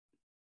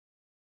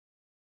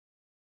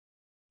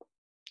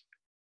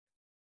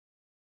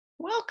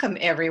Welcome,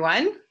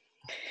 everyone.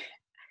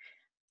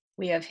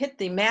 We have hit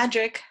the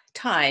magic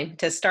time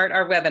to start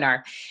our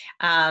webinar.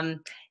 And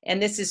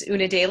this is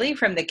Una Daly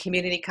from the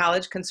Community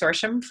College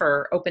Consortium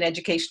for Open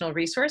Educational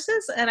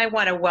Resources. And I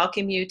want to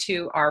welcome you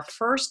to our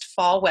first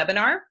fall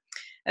webinar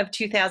of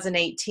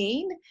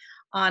 2018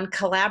 on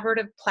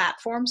collaborative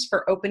platforms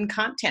for open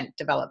content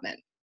development.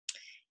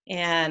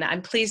 And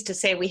I'm pleased to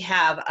say we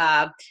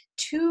have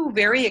two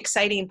very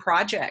exciting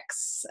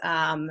projects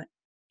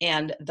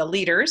and the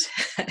leaders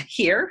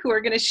here who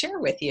are going to share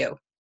with you.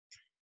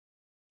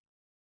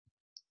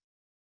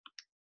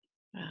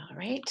 All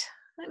right,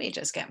 let me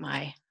just get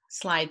my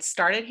slides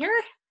started here.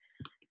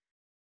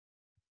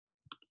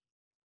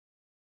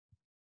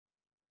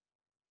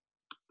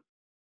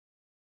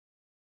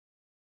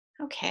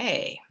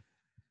 Okay.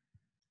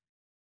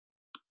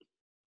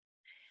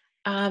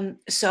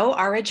 So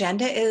our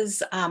agenda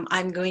is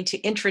I'm going to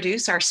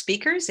introduce our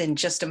speakers in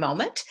just a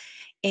moment.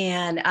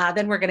 And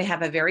then we're going to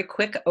have a very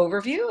quick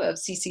overview of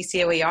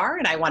CCC-OER,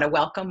 and I want to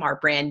welcome our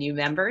brand new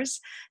members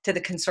to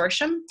the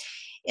consortium.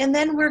 And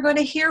then we're going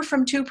to hear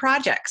from two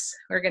projects.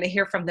 We're going to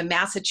hear from the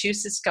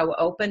Massachusett Go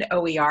Open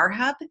OER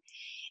Hub,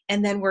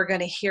 and then we're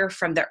going to hear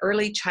from the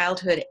Early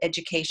Childhood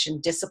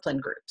Education Discipline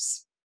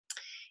Groups.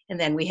 And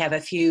then we have a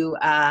few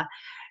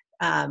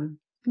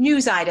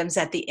news items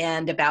at the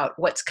end about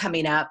what's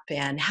coming up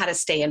and how to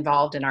stay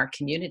involved in our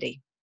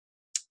community.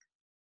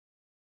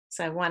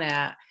 So I want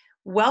to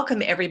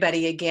welcome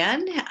everybody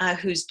again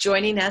who's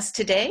joining us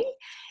today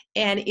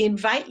and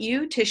invite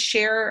you to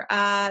share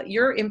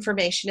your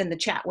information in the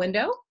chat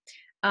window.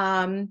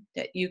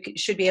 You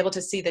should be able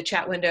to see the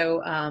chat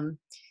window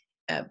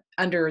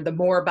under the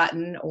More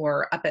button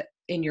or up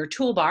in your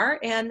toolbar,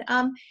 and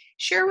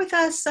share with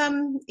us,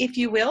 if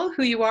you will,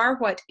 who you are,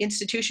 what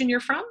institution you're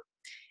from,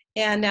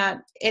 and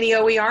any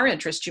OER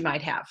interest you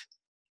might have.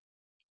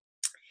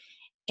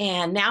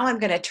 And now I'm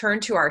going to turn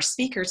to our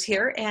speakers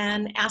here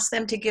and ask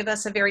them to give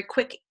us a very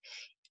quick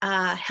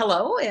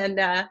hello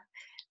and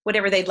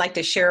whatever they'd like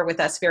to share with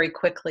us very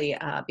quickly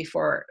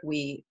before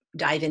we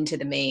dive into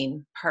the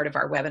main part of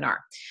our webinar.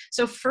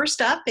 So first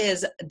up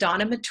is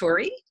Donna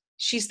Maturi.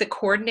 She's the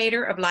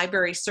coordinator of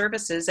library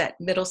services at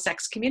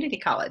Middlesex Community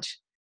College.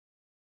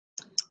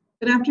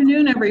 Good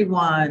afternoon,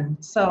 everyone.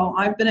 So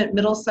I've been at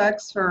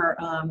Middlesex for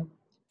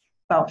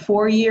about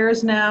 4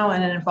 years now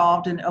and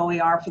involved in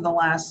OER for the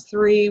last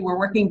 3. We're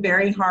working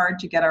very hard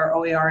to get our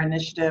OER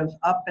initiative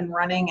up and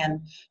running and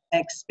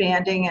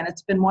expanding, and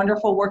it's been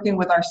wonderful working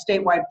with our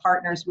statewide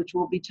partners, which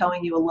we'll be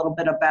telling you a little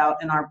bit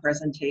about in our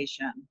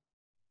presentation.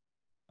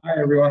 Hi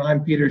everyone,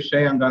 I'm Peter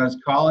Shea. I'm Donna's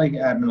colleague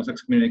at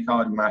Middlesex Community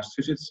College,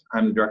 Massachusetts.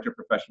 I'm the Director of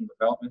Professional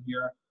Development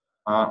here.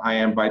 I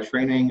am by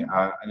training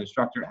an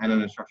instructor and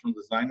an instructional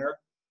designer,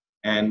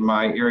 and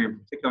my area of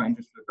particular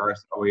interest with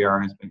regards to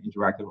OER has been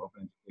interactive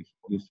open educational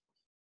resources.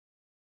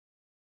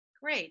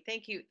 Great,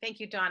 thank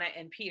you, Donna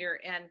and Peter,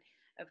 and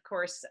of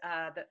course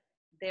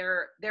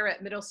they're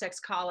at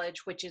Middlesex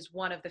College, which is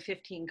one of the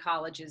 15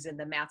 colleges in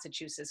the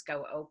Massachusett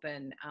Go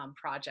Open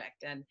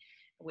project, and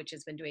which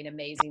has been doing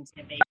amazing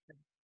for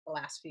the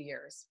last few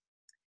years.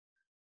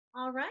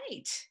 All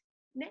right,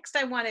 next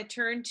I want to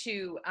turn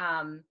to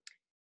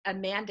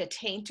Amanda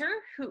Tainter,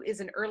 who is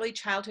an early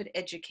childhood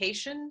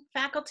education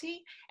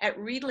faculty at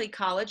Reedley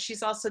College.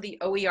 She's also the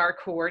OER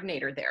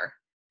coordinator there.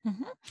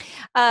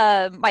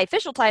 My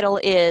official title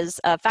is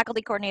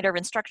Faculty Coordinator of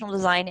Instructional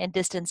Design and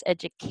Distance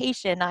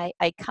Education.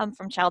 I come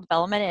from child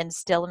development and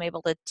still am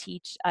able to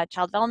teach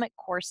child development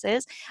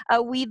courses.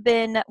 We've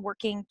been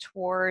working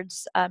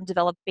towards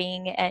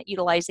developing and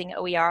utilizing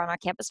OER on our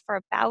campus for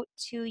about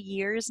 2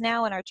 years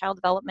now, and our child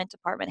development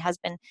department has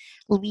been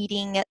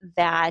leading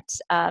that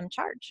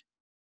charge.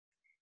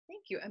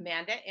 Thank you,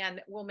 Amanda,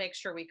 and we'll make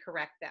sure we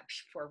correct that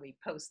before we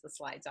post the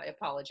slides. I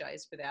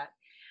apologize for that.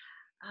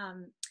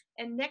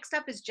 And next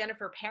up is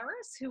Jennifer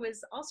Paris, who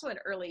is also an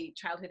early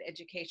childhood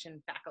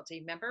education faculty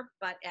member,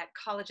 but at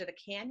College of the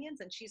Canyons,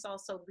 and she's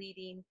also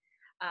leading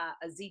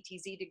a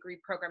ZTZ degree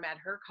program at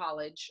her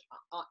college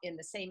in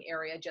the same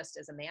area, just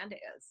as Amanda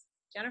is.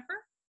 Jennifer?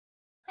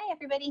 Hi,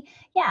 everybody.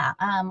 Yeah,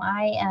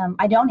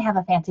 I don't have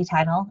a fancy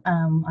title.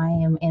 I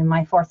am in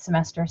my 4th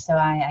semester, so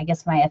I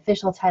guess my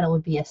official title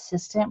would be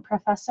assistant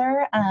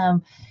professor.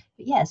 But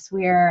yes,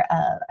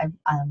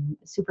 I'm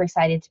super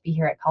excited to be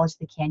here at College of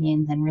the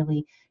Canyons and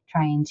really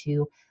trying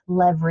to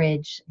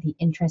leverage the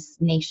interest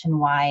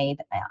nationwide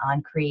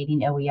on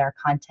creating OER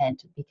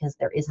content, because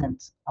there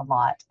isn't a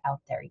lot out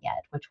there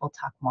yet, which we'll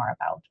talk more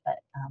about, but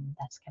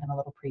that's kind of a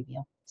little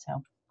preview.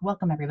 So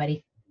welcome,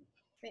 everybody.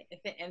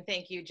 And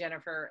thank you,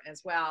 Jennifer,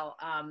 as well.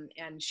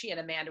 And she and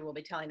Amanda will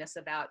be telling us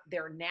about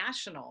their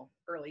national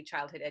early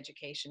childhood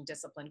education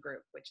discipline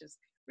group, which is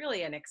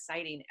really an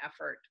exciting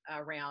effort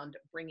around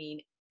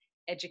bringing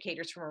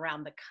educators from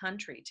around the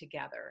country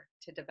together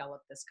to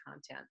develop this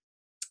content.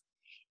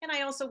 And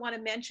I also want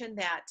to mention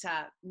that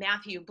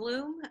Matthew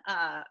Bloom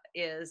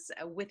is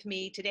with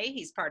me today.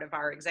 He's part of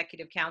our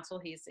executive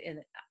council. He's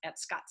at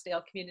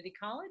Scottsdale Community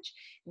College,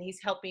 and he's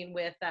helping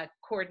with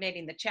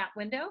coordinating the chat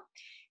window.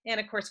 And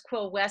of course,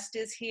 Quill West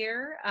is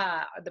here,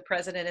 the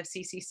president of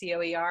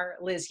CCCOER.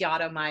 Liz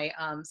Yata, my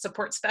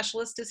support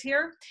specialist, is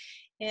here.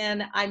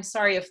 And I'm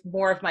sorry if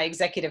more of my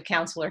executive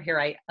council are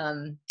here.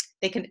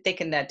 They can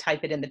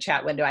type it in the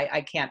chat window.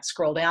 I can't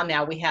scroll down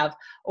now. We have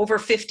over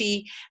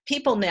 50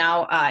 people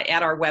now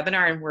at our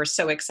webinar, and we're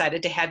so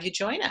excited to have you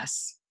join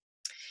us.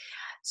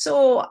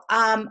 So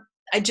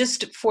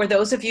for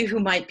those of you who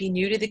might be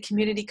new to the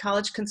Community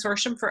College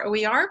Consortium for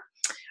OER,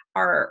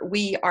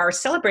 we are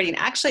celebrating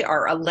actually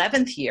our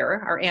 11th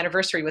year. Our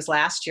anniversary was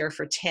last year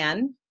for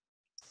 10.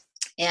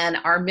 And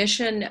our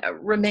mission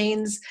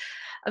remains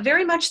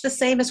very much the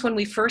same as when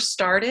we first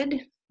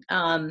started,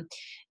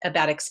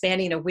 about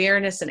expanding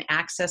awareness and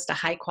access to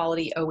high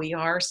quality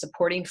OER,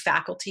 supporting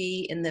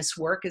faculty in this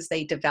work as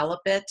they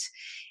develop it.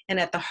 And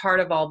at the heart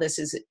of all this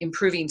is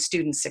improving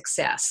student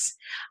success.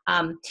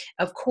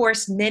 Of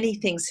course, many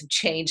things have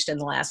changed in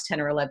the last 10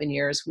 or 11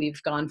 years.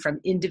 We've gone from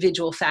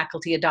individual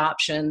faculty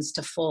adoptions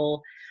to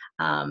full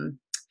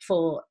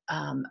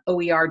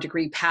OER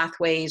degree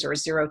pathways or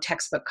zero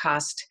textbook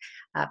cost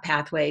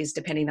pathways,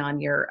 depending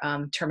on your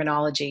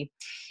terminology.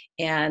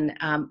 And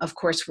of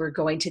course, we're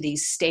going to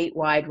these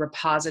statewide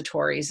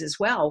repositories as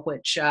well,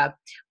 which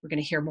we're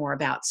going to hear more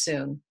about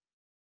soon.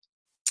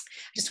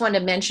 Just wanted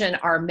to mention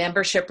our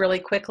membership really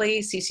quickly.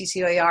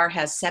 CCCOER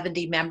has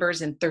 70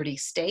 members in 30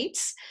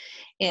 states.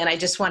 And I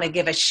just want to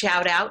give a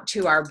shout out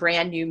to our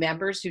brand new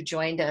members who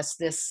joined us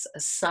this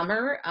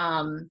summer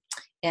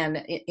and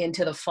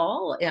into the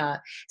fall.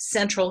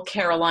 Central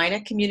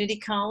Carolina Community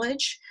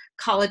College,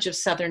 College of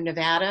Southern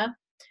Nevada,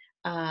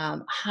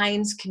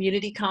 Hines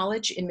Community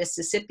College in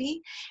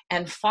Mississippi,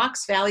 and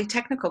Fox Valley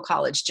Technical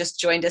College just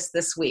joined us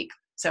this week.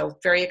 So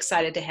very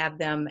excited to have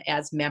them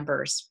as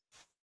members.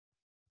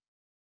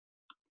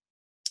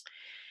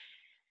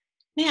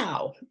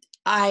 Now,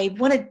 I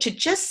wanted to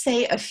just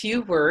say a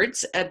few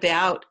words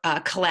about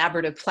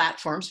collaborative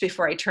platforms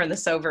before I turn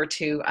this over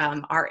to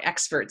our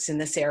experts in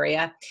this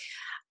area.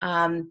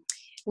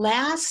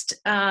 Last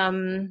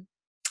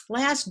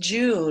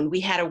June,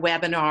 we had a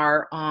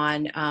webinar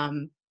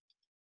on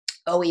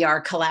OER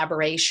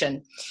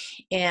collaboration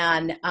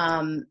and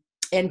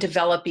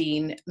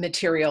developing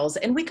materials.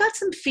 And we got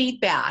some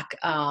feedback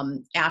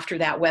after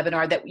that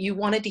webinar that you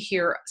wanted to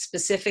hear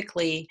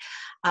specifically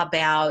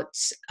about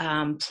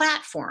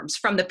platforms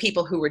from the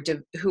people who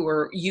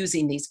were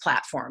using these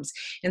platforms.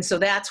 And so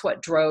that's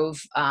what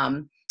drove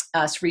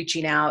us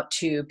reaching out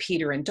to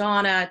Peter and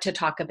Donna to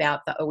talk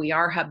about the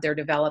OER Hub they're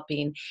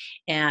developing,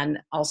 and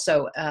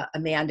also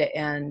Amanda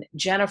and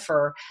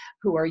Jennifer,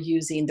 who are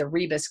using the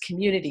Rebus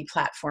community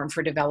platform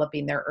for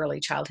developing their early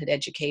childhood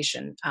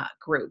education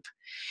group.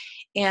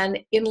 And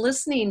in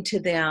listening to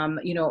them,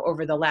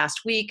 over the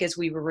last week as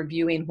we were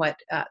reviewing what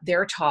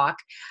their talk,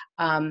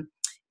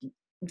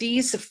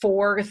 these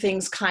 4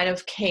 things kind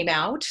of came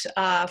out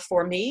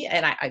for me,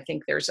 and I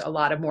think there's a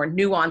lot of more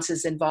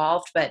nuances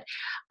involved, but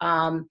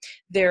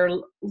they're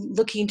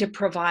looking to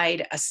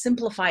provide a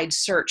simplified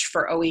search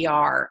for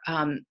OER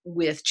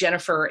with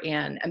Jennifer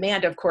and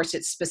Amanda. Of course,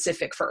 it's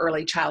specific for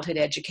early childhood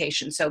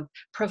education, so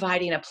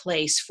providing a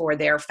place for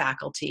their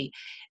faculty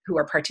who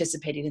are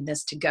participating in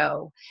this to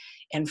go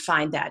and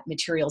find that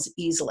materials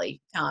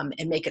easily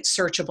and make it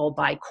searchable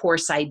by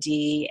course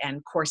ID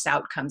and course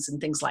outcomes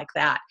and things like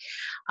that.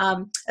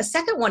 A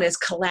second one is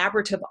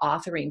collaborative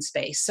authoring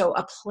space. So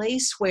a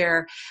place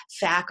where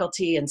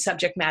faculty and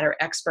subject matter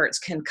experts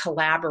can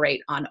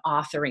collaborate on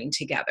authoring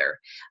together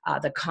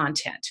the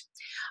content.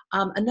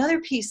 Another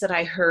piece that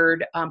I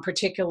heard,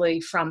 particularly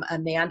from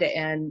Amanda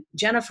and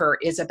Jennifer,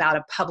 is about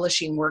a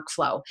publishing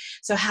workflow.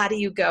 So how do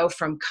you go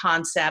from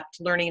concept,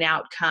 learning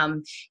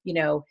outcome,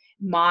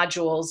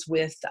 modules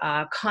with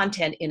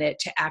content in it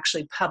to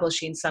actually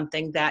publishing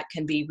something that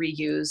can be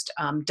reused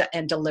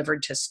and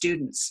delivered to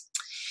students?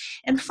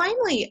 And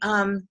finally,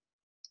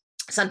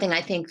 something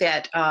I think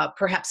that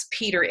perhaps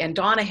Peter and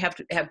Donna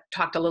have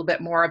talked a little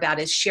bit more about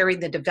is sharing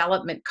the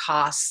development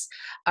costs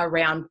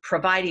around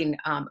providing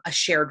a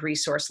shared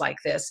resource like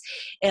this,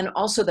 and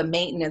also the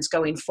maintenance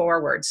going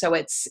forward. So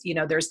it's,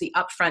 there's the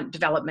upfront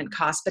development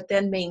cost, but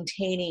then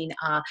maintaining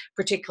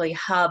particularly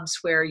hubs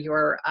where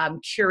you're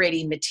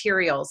curating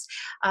materials,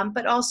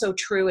 but also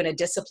true in a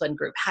discipline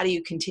group. How do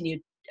you continue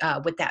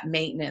with that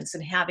maintenance,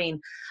 and having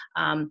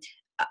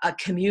a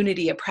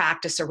community, a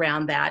practice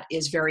around that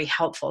is very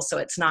helpful. So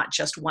it's not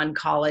just one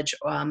college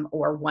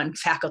or one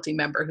faculty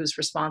member who's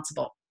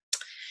responsible.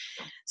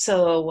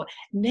 So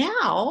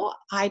now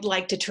I'd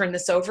like to turn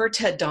this over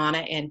to Donna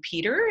and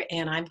Peter,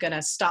 and I'm going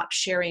to stop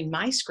sharing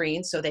my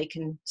screen so they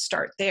can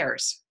start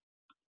theirs.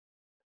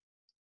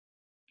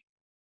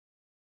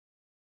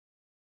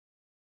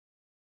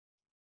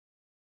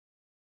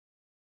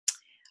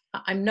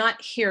 I'm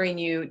not hearing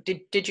you.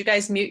 Did you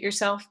guys mute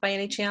yourself by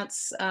any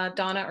chance,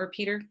 Donna or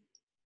Peter?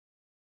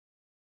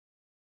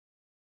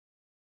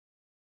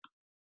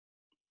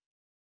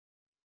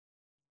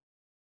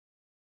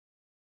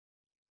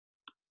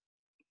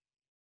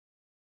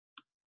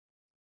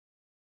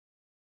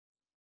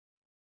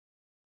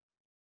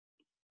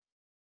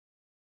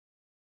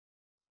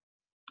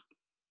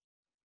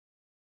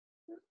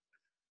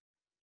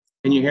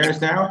 Can you hear us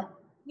now?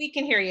 We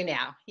can hear you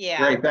now. Yeah.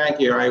 Great, thank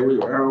you. I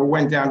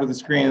went down to the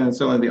screen and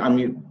suddenly the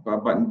unmute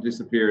button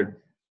disappeared.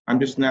 I'm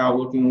just now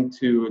looking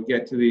to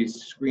get to the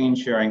screen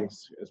sharing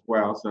as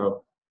well,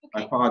 so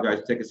I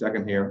apologize. Take a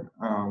second here.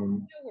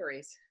 No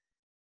worries.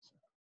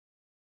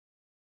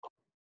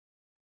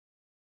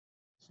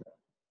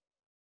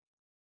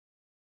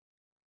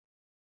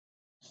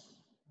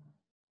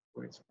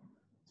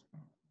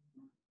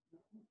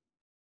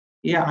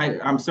 Yeah,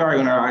 I'm sorry.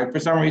 When for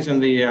some reason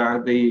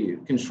the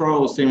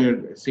controls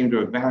seem to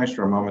have vanished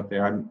for a moment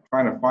there. I'm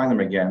trying to find them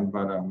again,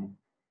 but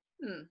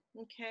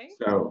Okay.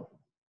 So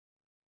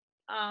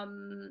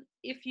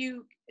if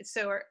you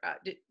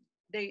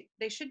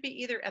they should be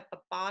either at the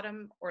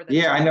bottom or the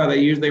yeah, top. I know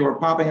they were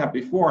popping up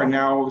before, and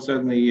now all of a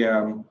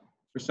sudden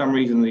for some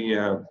reason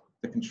the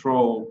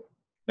control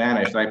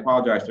vanished. I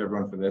apologize to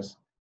everyone for this,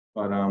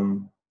 but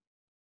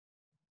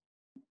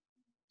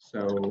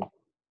so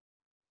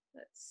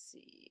Let's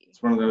see.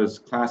 it's one of those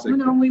classic.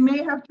 No, we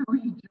may have to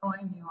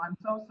rejoin you. I'm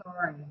so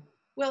sorry.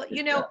 Well,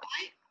 you know,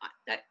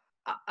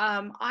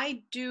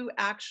 I do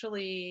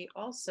actually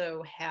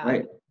also have.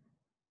 Right.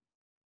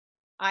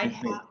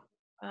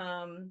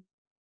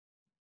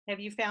 Have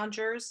you found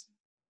yours?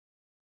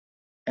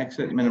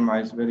 Exit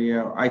minimize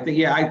video. I think,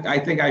 yeah, I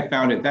think I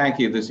found it. Thank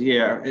you.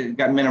 It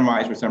got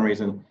minimized for some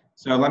reason.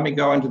 So let me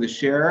go into the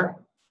share.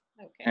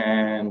 Okay.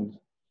 And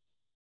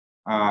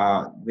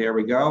there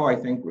we go. I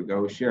think we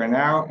go share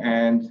now,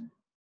 and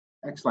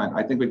excellent.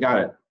 I think we got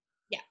it.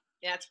 Yeah,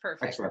 that's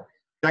perfect. Excellent.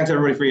 Thanks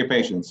everybody for your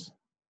patience.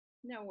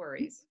 No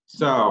worries.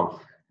 So,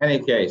 any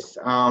case,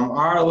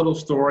 our little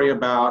story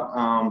about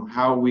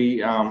how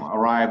we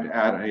arrived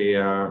at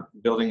a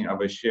building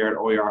of a shared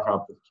OER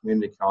hub for the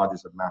community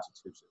colleges of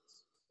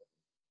Massachusetts.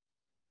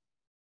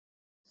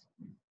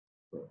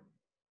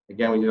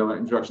 Again, we did an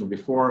introduction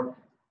before.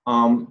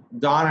 Donna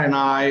and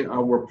I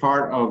were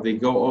part of the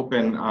Go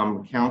Open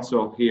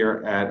Council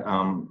here at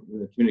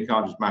the Community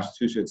Colleges of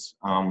Massachusetts,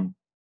 part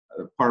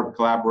of a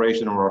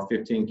collaboration of our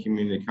 15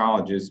 community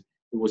colleges.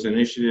 It was an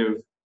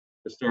initiative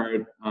that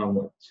started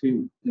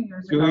two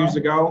years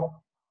ago,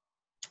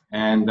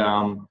 and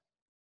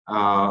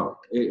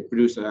it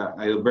produced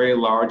a very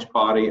large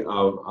body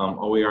of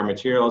OER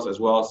materials, as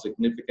well as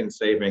significant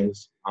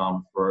savings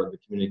for the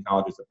community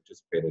colleges that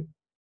participated.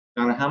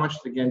 Donna, how much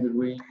again did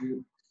we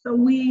do? So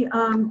we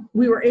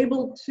were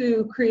able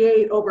to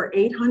create over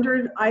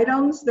 800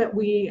 items that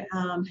we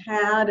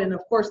had, and of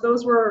course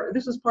this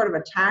was part of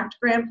a TACT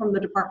grant from the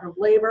Department of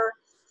Labor.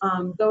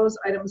 Those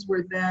items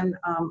were then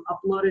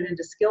uploaded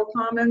into Skill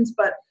Commons,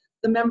 but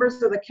the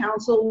members of the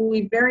council,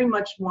 we very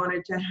much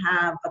wanted to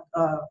have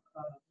a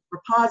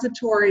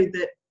repository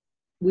that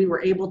we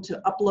were able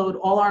to upload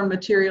all our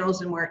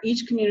materials and where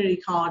each community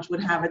college would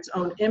have its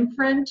own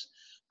imprint.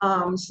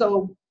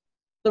 So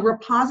the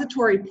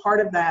repository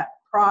part of that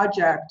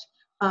project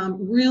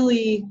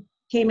really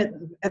came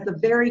at the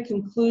very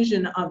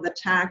conclusion of the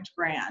TACT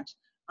grant.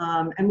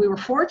 And we were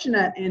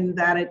fortunate in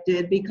that it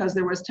did, because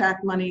there was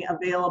TACT money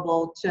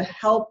available to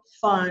help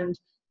fund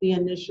the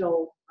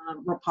initial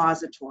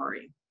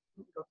repository.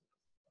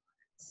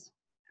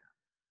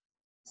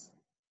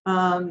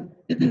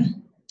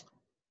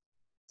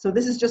 So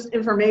this is just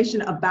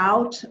information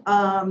about,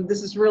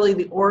 this is really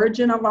the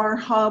origin of our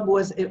hub.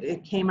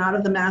 It came out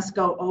of the Mass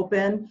Go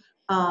Open.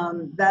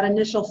 That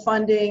initial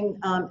funding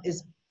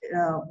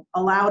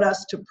allowed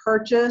us to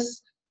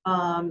purchase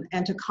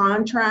and to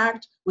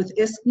contract with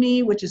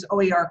ISKME, which is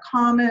OER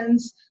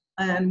Commons,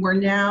 and we're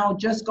now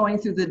just going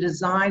through the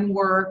design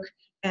work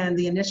and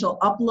the initial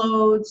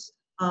uploads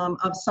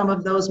of some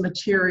of those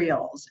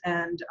materials.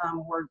 And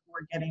we're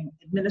getting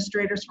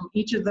administrators from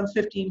each of the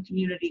 15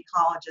 community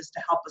colleges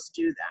to help us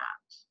do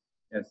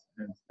that. Yes,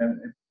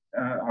 and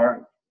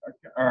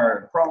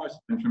our provost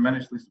has been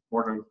tremendously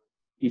supportive.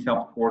 He's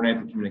helped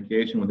coordinate the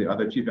communication with the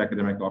other chief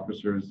academic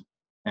officers.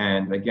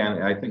 And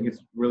again, I think it's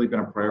really been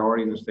a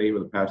priority in the state over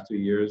the past 2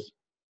 years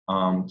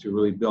to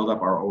really build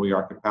up our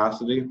OER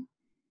capacity.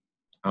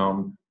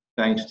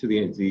 Thanks to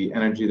the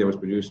energy that was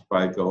produced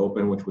by Go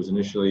Open, which was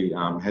initially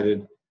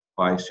headed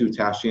by Sue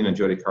Tashian and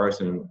Jody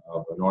Carson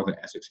of Northern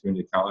Essex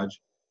Community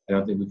College. I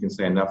don't think we can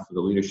say enough for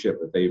the leadership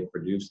that they've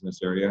produced in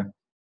this area.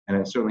 And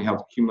it certainly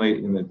helped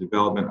accumulate in the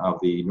development of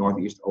the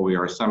Northeast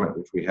OER Summit,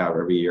 which we have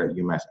every year at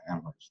UMass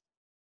Amherst.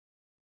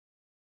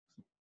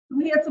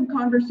 We had some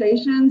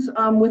conversations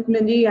with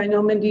Mindy. I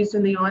know Mindy's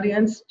in the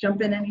audience.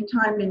 Jump in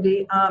anytime,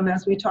 Mindy,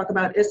 as we talk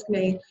about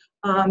ISKME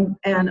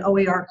and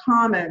OER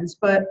Commons.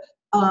 But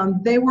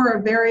they were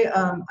a very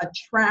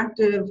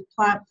attractive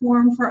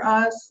platform for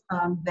us.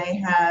 They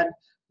had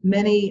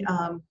many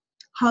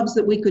hubs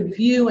that we could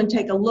view and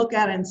take a look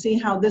at and see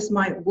how this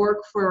might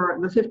work for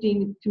the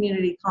 15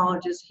 community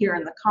colleges here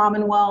in the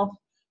Commonwealth.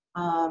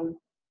 And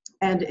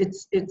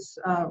it's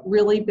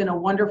really been a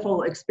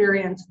wonderful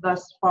experience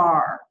thus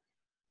far.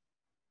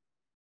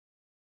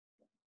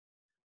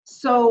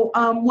 So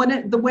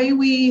the way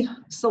we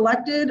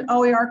selected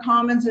OER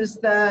Commons is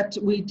that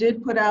we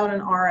did put out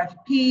an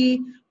RFP,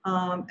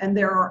 and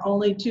there are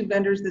only 2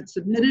 vendors that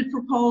submitted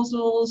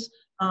proposals.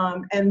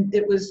 And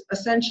it was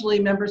essentially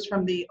members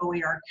from the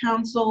OER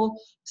Council,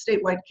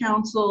 statewide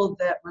council,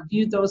 that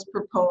reviewed those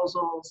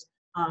proposals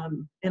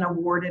and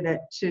awarded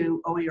it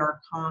to OER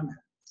Commons.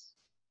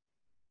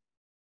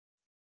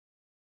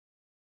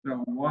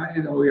 So why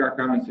did OER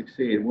Commons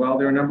succeed? Well,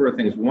 there are a number of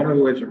things. One of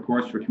which, of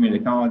course, for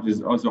community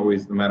colleges is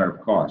always the matter of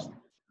cost.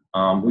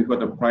 We thought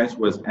the price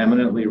was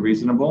eminently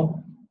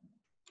reasonable,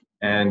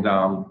 and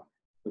about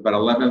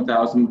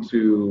 $11,000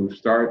 to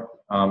start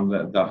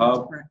the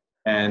hub,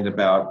 and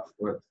about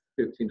what,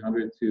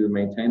 $1,500 to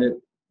maintain it,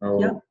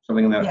 or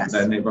something in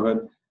that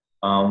neighborhood.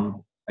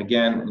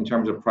 Again, in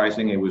terms of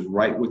pricing, it was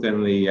right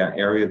within the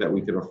area that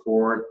we could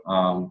afford.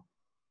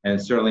 And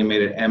it certainly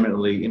made it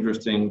eminently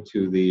interesting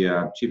to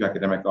the chief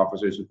academic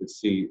officers who could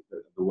see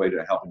the way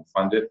to help and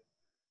fund it.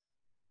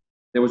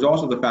 There was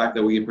also the fact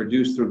that we had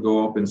produced through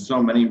GoOpen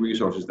so many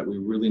resources that we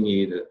really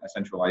need a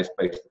centralized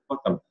place to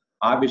put them.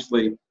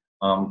 Obviously,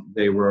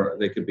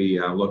 they could be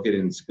located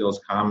in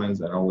Skills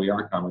Commons and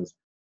OER Commons.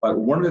 But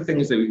one of the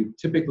things that we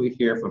typically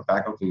hear from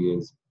faculty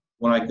is,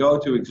 when I go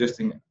to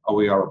existing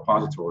OER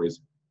repositories,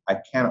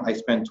 I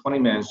spend 20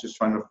 minutes just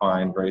trying to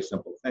find very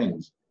simple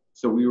things.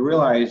 So we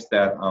realized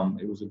that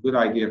it was a good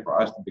idea for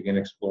us to begin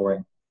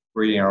exploring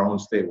creating our own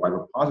statewide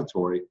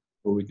repository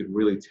where we could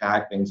really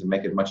tag things and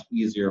make it much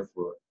easier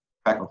for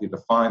faculty to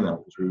find them,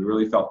 because we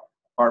really felt,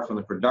 apart from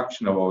the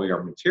production of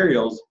OER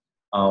materials,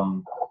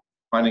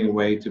 finding a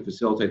way to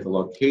facilitate the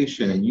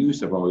location and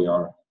use of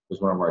OER was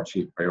one of our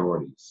chief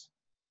priorities.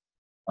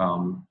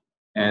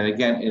 And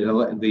again,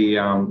 the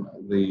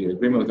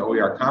agreement with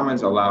OER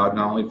Commons allowed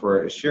not only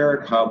for a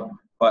shared hub,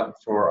 but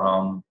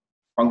for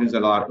functions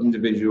that allowed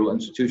individual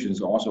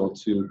institutions also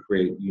to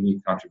create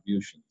unique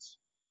contributions.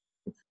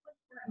 It's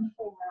important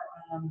for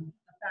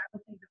the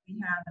faculty that we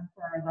have, and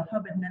for the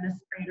hub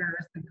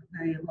administrators,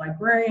 the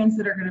librarians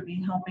that are going to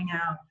be helping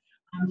out,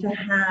 to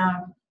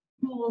have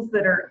tools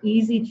that are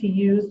easy to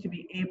use to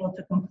be able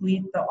to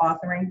complete the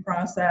authoring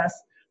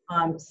process.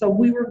 So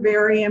we were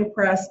very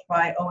impressed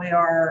by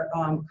OER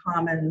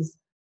Commons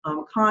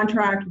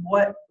contract,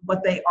 what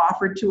they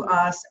offered to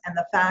us, and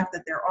the fact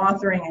that their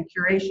authoring and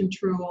curation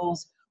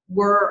tools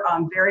were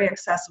very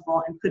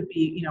accessible and could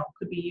be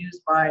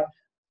used by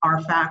our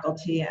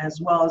faculty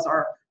as well as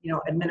our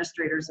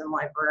administrators and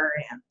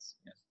librarians.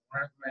 Yes.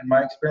 In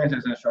my experience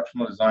as an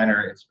instructional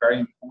designer, it's very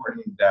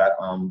important that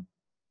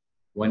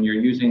when you're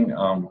using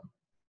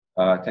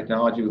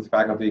technology with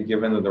faculty,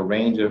 given the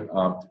range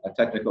of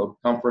technical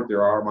comfort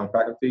there are among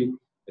faculty,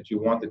 that you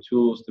want the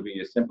tools to be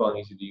as simple and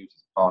easy to use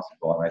as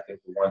possible. And I think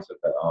the ones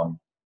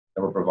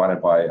that were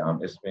provided by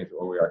ISME through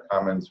OER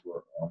Commons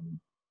were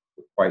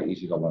quite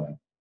easy to learn.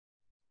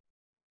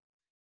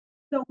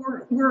 So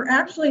we're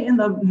actually in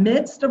the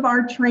midst of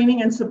our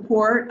training and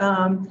support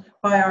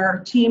by our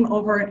team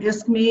over at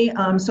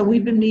ISKME. So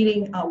we've been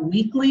meeting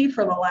weekly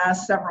for the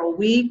last several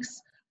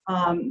weeks,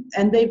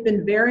 and they've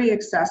been very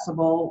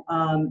accessible,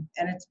 and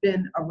it's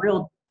been a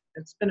real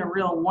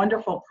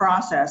wonderful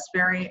process.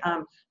 Very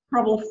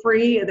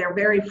trouble-free. They're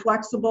very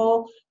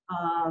flexible,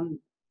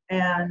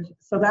 and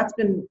so that's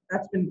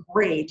been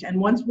great. And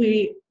once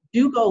we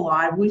do go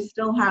live, we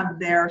still have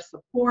their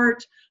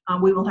support.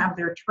 We will have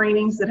their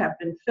trainings that have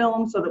been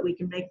filmed so that we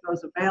can make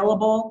those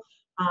available.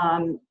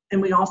 And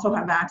we also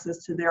have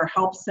access to their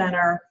help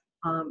center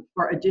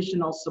for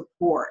additional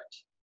support.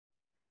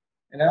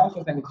 And I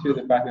also think too,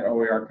 the fact that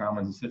OER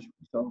Commons is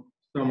so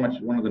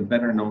much one of the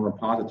better known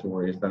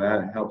repositories,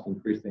 that helps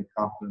increase the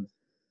confidence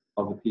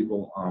of the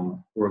people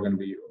who are going to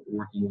be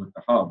working with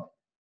the hub,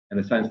 in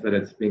the sense that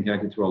it's being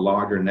connected to a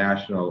larger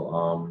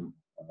national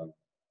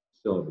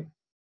facility.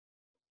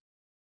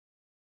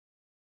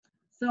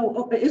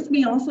 So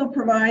ISKME also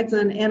provides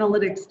an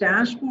analytics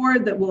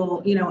dashboard that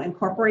will,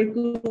 incorporate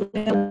Google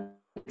Analytics.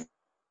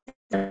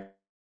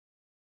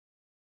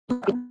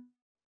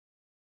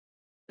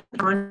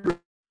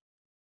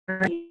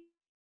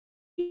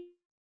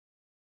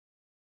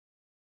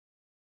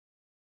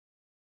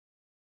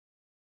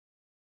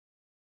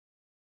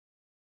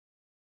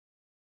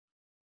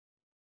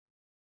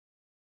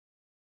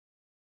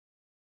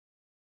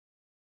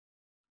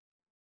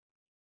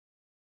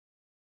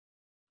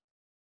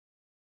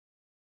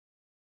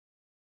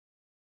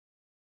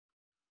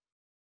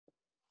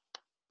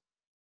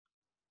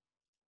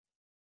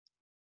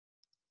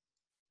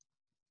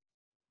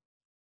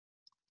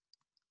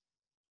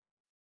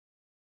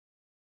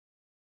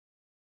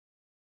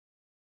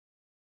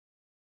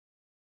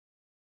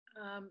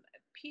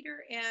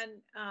 Peter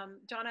and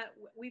Donna,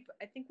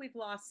 I think we've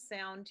lost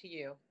sound to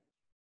you.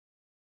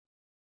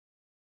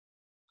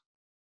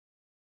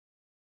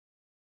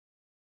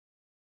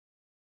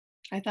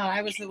 I thought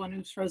I was the one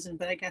who's frozen,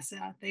 but I guess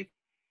they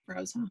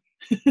froze, huh?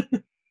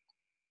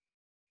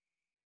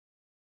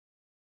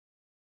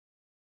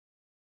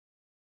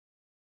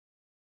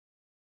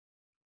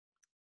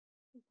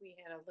 We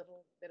had a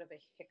little bit of a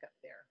hiccup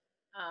there.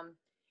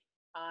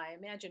 I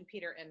imagine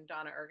Peter and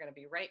Donna are going to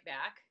be right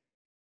back.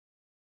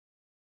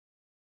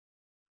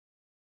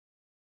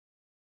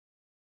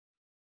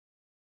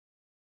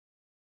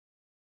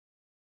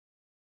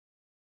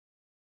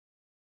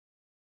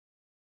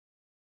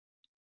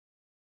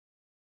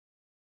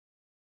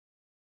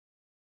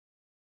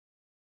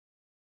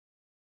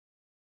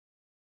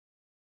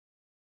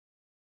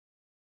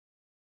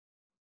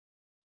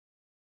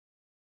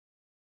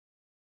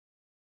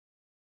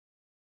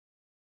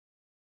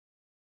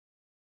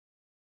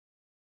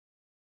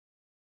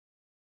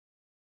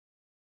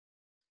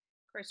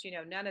 course, you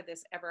know, none of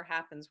this ever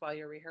happens while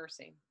you're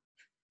rehearsing.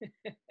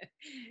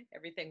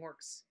 Everything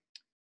works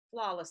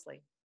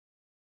flawlessly.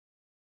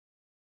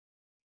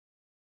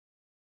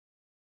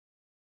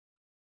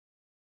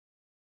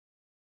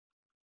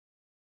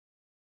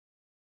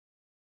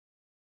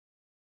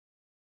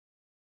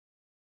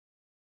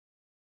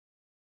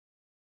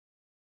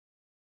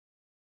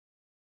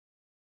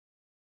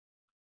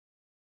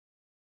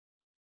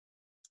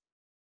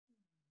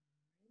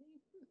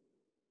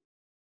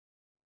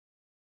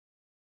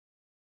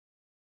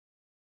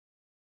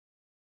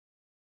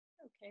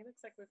 Okay,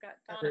 looks like we've got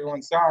Donna.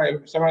 Everyone, sorry,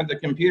 someone at the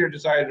computer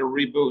decided to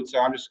reboot, so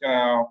I'm just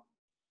gonna.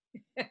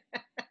 The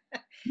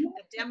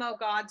demo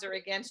gods are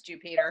against you,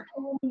 Peter.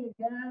 Only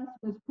gas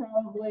was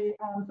probably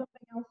something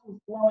else was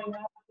blowing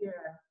up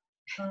here.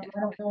 I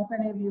don't know if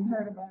any of you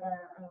heard about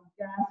our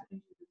gas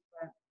issues,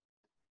 but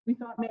we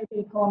thought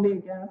maybe Columbia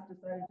Gas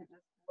decided to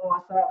just blow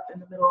us up in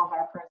the middle of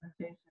our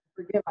presentation.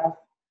 Forgive us.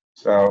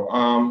 So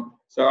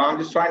so I'm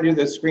just trying to do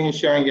the screen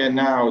sharing again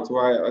now.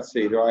 Let's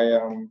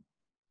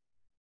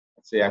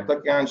see, I'm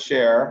clicking on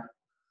share.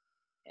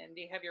 And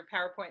do you have your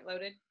PowerPoint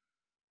loaded?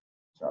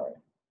 Sorry.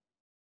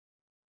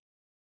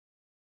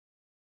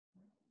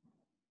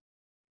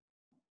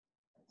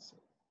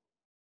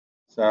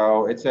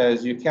 So it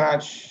says you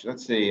cannot,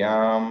 let's see,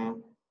 there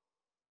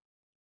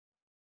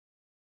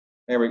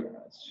we go,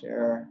 let's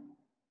share.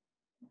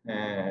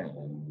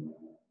 And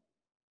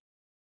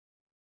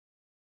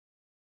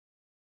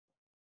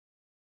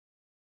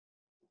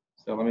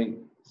so let me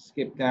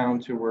skip down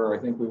to where I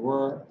think we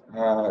were,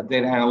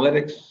 data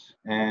analytics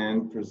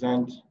and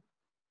present.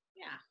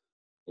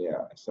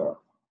 Yeah, so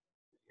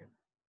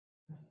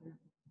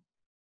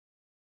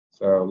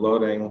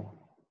loading,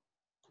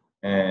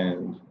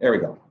 and there we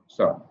go.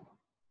 So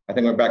I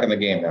think we're back in the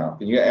game now.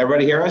 Can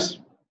everybody hear us?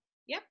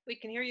 Yep, we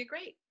can hear you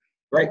great.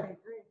 Great.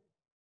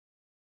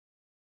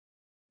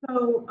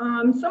 So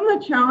some of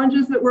the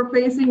challenges that we're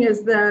facing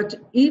is that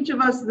each of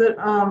us that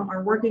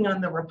are working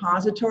on the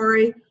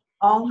repository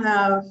all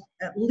have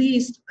at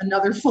least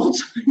another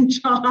full-time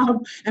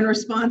job and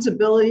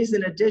responsibilities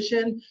in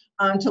addition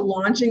to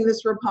launching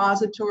this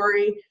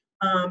repository.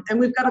 And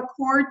we've got a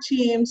core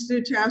team,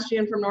 Sue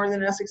Tashian from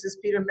Northern Essex, as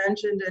Peter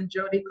mentioned, and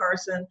Jody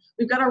Carson.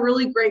 We've got a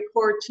really great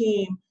core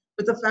team,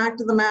 but the fact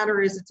of the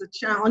matter is it's a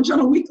challenge on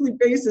a weekly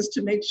basis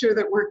to make sure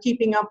that we're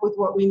keeping up with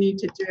what we need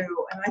to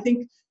do. And I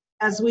think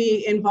as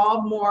we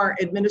involve more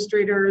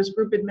administrators,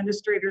 group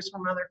administrators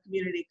from other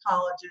community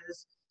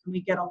colleges, and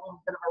we get a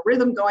little bit of a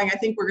rhythm going, I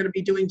think we're going to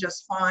be doing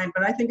just fine.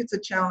 But I think it's a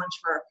challenge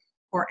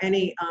for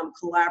any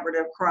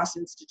collaborative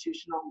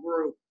cross-institutional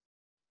group.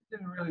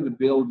 It's really the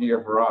build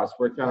year for us.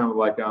 We're kind of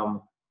like,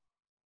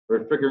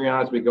 we're figuring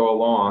out as we go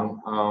along.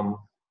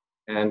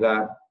 And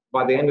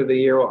by the end of the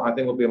year, I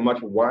think we'll be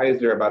much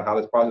wiser about how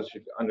this process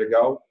should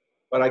undergo.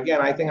 But again,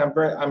 I think I'm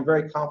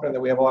very confident that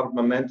we have a lot of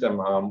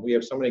momentum. We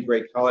have so many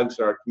great colleagues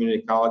at our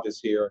community colleges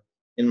here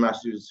in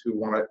Massachusetts who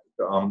want to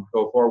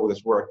go forward with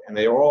this work, and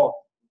they are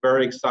all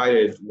very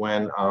excited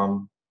when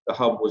the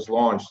hub was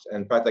launched.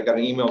 In fact, I got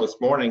an email this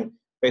morning,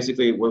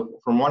 basically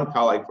from one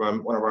colleague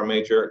from one of our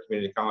major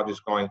community colleges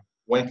going,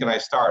 "When can I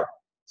start?"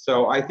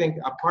 So I think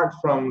apart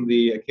from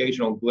the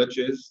occasional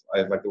glitches,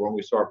 like the one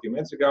we saw a few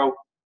minutes ago,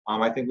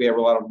 I think we have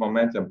a lot of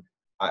momentum.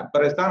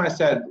 But as Donna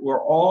said,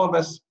 all of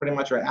us pretty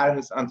much are adding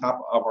this on top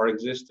of our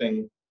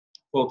existing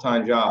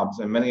full-time jobs.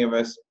 And many of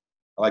us,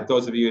 like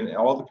those of you in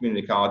all the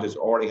community colleges,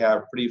 already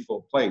have pretty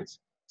full plates.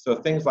 So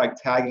things like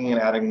tagging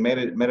and adding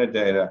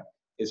metadata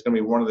is going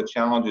to be one of the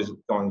challenges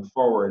going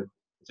forward.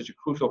 It's such a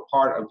crucial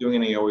part of doing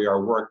any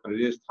OER work, but it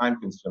is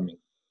time-consuming.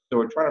 So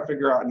we're trying to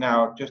figure out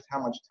now just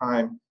how much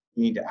time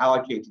we need to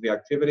allocate to the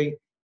activity,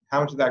 how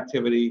much of the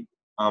activity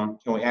can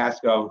we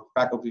ask of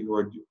faculty who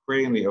are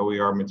creating the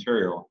OER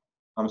material.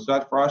 So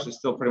that for us is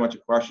still pretty much a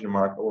question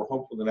mark, but we're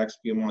hopeful the next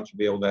few months we'll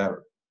be able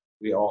to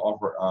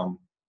offer a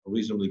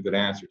reasonably good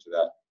answer to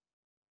that.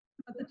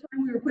 At the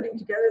time we were putting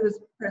together this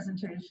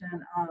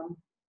presentation,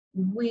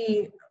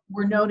 we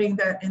were noting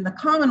that in the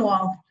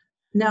Commonwealth,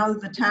 now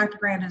that the TACT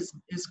grant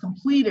is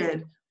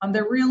completed,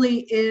 there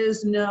really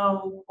is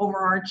no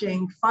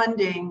overarching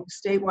funding,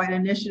 statewide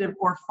initiative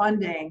or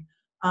funding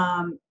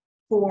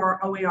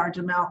for OER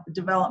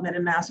development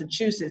in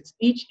Massachusetts.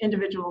 Each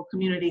individual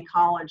community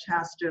college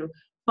has to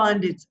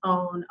fund its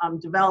own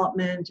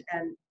development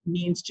and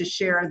means to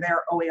share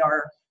their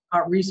OER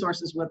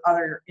resources with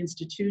other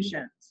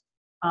institutions.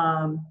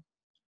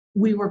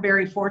 We were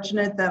very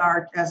fortunate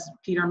that as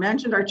Peter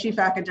mentioned, our chief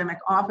academic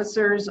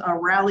officers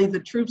rallied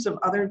the troops of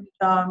other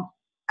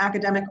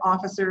academic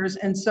officers.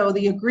 And so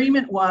the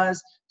agreement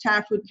was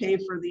TACT would pay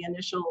for the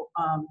initial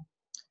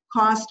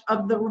cost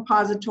of the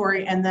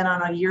repository, and then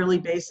on a yearly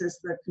basis,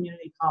 the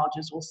community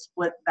colleges will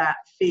split that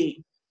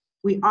fee.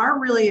 We are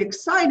really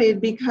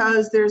excited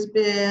because there's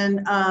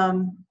been,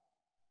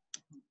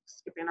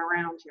 skipping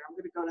around here, I'm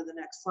going to go to the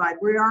next slide.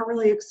 We are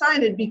really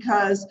excited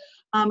because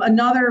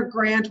another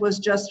grant was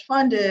just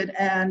funded,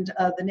 and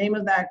the name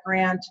of that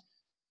grant,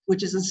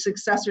 which is a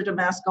successor to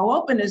Mass Go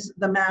Open, is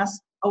the Mass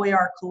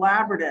OER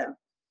Collaborative.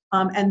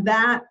 And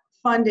that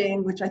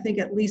funding, which I think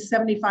at least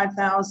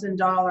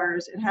 $75,000,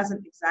 it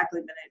hasn't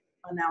exactly been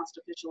announced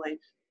officially,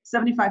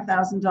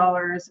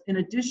 $75,000 in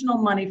additional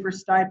money for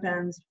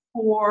stipends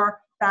for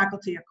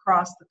faculty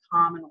across the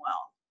Commonwealth.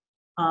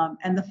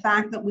 And the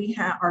fact that we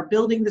are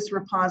building this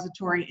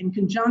repository in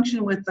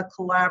conjunction with the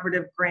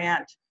collaborative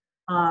grant,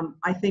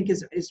 I think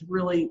is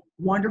really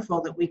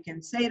wonderful, that we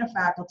can say to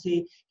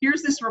faculty,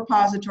 here's this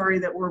repository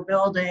that we're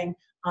building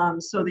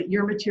so that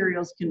your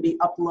materials can be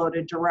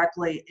uploaded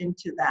directly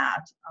into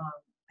that.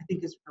 I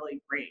think is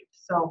really great.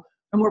 So,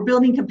 and we're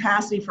building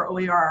capacity for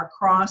OER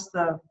across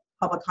the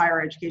public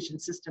higher education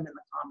system in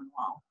the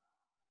Commonwealth.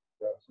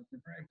 So it's a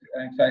very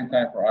exciting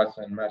time for us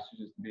in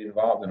Massachusetts to be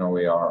involved in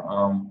OER.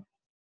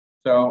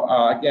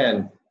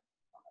 Again,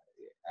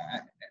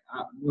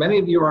 many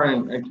of you are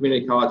in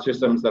community college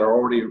systems that are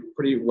already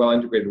pretty well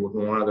integrated with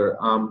one another.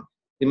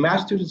 The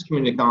Massachusetts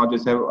community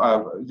colleges have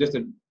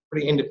existed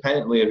pretty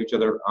independently of each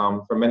other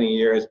for many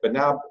years, but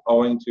now,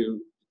 owing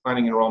to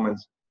declining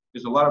enrollments,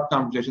 there's a lot of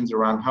conversations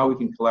around how we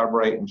can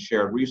collaborate and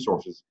share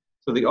resources.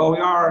 So the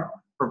OER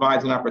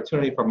provides an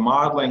opportunity for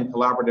modeling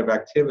collaborative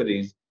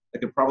activities that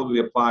could probably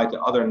be applied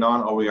to other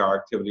non-OER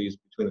activities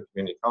between the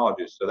community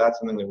colleges. So that's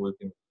something that we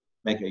can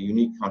make a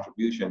unique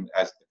contribution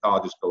as the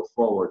colleges go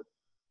forward.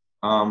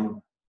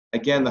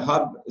 Again, the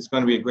Hub is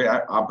going to be a great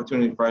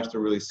opportunity for us to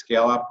really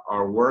scale up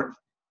our work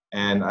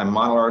and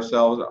model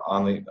ourselves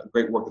on the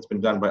great work that's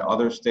been done by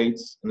other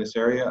states in this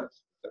area,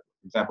 for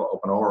example,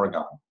 Open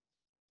Oregon.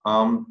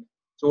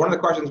 So one of the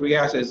questions we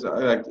ask is,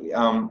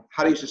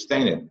 how do you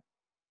sustain it?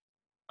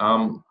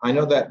 I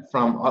know that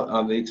from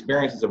the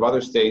experiences of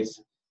other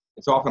states,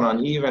 it's often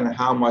uneven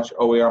how much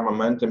OER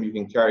momentum you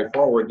can carry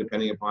forward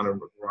depending upon a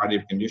variety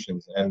of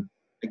conditions. And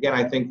again,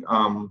 I think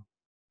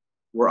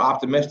we're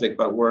optimistic,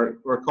 but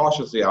we're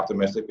cautiously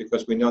optimistic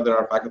because we know that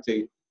our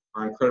faculty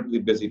are incredibly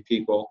busy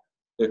people.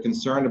 They're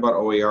concerned about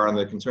OER and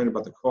they're concerned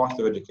about the cost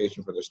of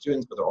education for their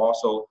students, but they're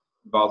also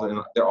involved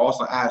in, they're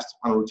also asked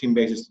on a routine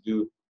basis to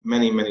do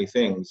many, many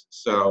things.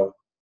 So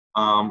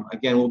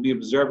again, we'll be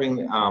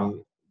observing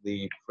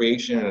the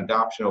creation and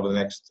adoption over the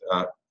next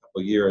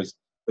couple of years.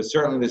 But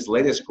certainly this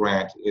latest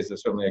grant is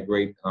certainly a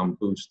great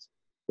boost.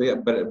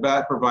 But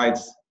that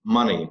provides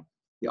money.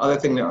 The other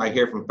thing that I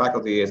hear from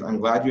faculty is, I'm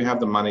glad you have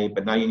the money,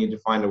 but now you need to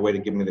find a way to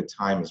give me the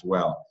time as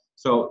well.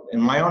 So in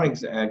my own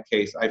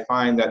case, I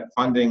find that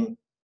funding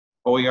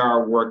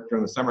OER work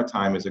during the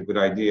summertime is a good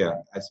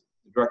idea. As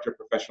the Director of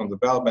Professional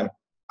Development,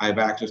 I have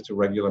access to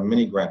regular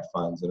mini grant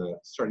funds and a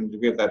certain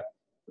degree of that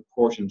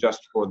proportion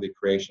just for the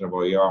creation of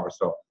OER.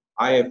 So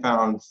I have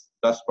found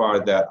thus far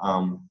that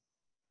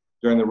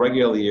during the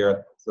regular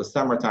year, the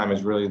summertime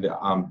is really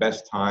the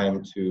best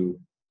time to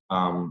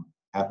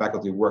have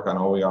faculty work on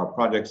OER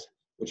projects,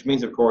 which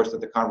means, of course,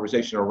 that the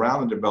conversation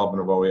around the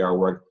development of OER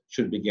work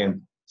should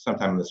begin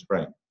sometime in the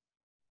spring.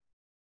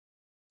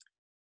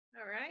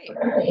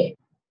 All right.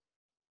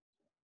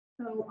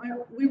 So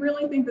we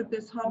really think that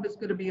this hub is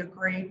going to be a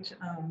great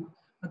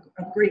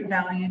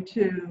value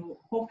to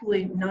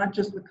hopefully not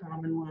just the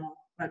Commonwealth,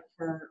 but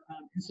for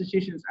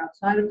institutions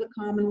outside of the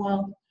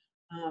Commonwealth.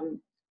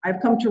 I've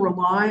come to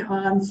rely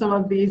on some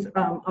of these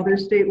other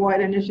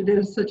statewide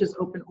initiatives, such as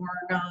Open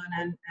Oregon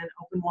and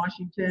Open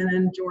Washington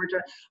and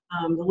Georgia.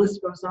 The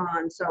list goes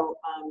on. So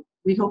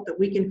we hope that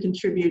we can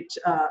contribute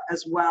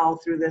as well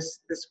through this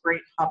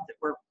great hub that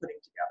we're putting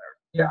together.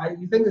 Yeah, I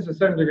think there's a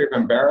certain degree of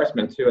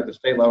embarrassment too at the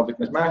state level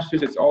because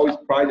Massachusetts always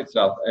prides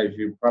itself, as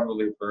you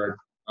probably have heard,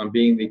 on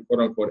being the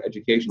quote-unquote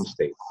education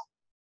state.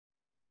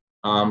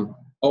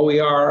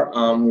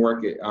 OER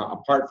work,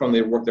 apart from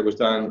the work that was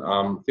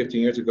done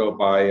 15 years ago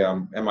by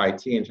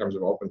MIT in terms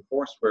of open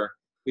courseware,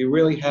 we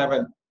really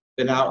haven't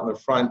been out in the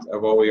front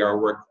of OER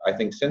work, I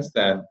think, since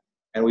then.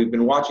 And we've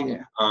been watching with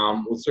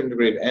a certain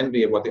degree of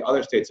envy of what the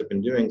other states have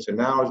been doing. So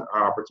now is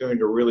our opportunity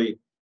to really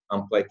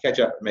play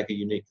catch up and make a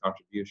unique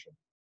contribution.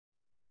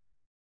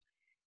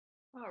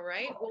 All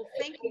right. Well,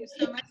 thank you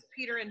so much,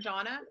 Peter and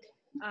Donna.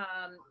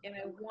 And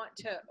I want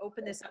to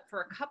open this up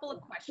for a couple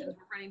of questions.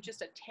 We're running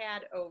just a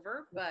tad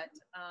over, but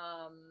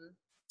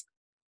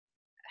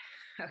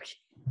okay.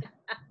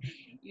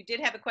 You did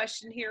have a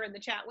question here in the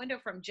chat window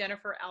from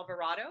Jennifer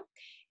Alvarado,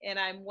 and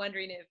I'm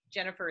wondering if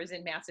Jennifer is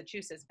in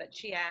Massachusetts, but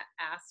she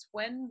asks,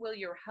 when will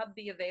your hub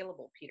be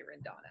available, Peter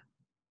and Donna?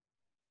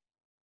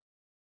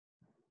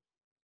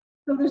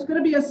 So there's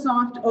going to be a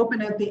soft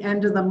open at the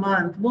end of the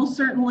month. We'll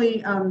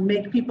certainly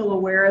make people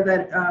aware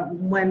that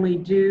when we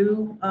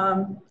do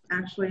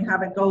actually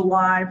have it go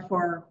live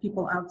for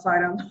people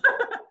outside of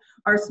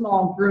our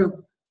small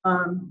group,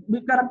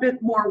 we've got a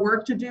bit more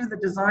work to do. The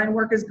design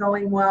work is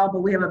going well, but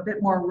we have a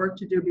bit more work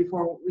to do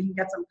before we can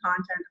get some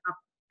content up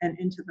and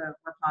into the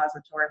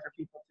repository for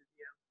people to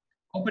view.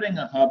 Opening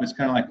a hub is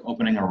kind of like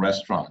opening a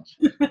restaurant.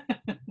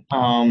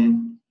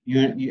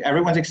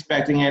 Everyone's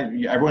expecting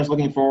it, everyone's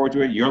looking forward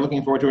to it, you're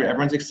looking forward to it,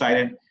 everyone's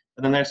excited,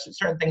 and then there's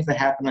certain things that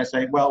happen. I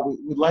say, well,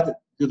 we'd like to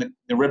do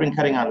the ribbon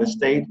cutting on this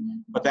date,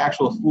 but the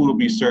actual food will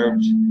be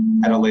served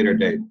at a later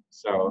date.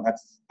 So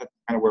that's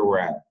kind of where we're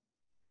at.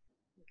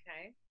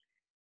 Okay.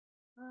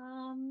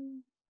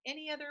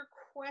 any other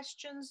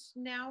questions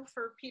now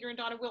for Peter and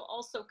Donna? We'll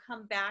also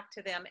come back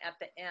to them at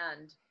the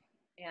end.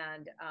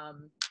 And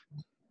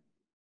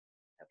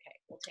okay,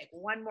 we'll take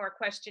one more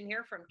question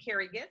here from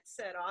Carrie Gitz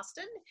at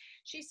Austin.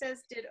 She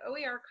says, did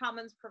OER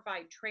Commons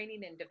provide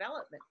training and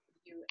development for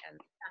you and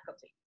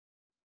faculty?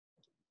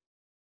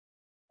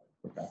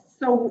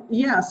 So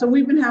yeah, so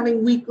we've been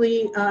having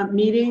weekly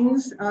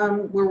meetings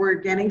where we're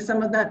getting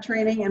some of that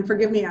training. And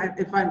forgive me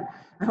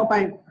I hope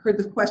I heard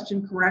the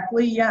question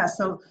correctly. Yeah,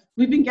 so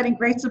we've been getting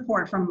great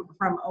support from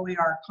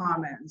OER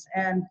Commons,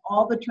 and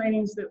all the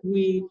trainings that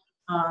we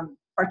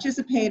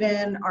participate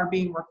in are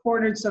being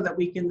recorded so that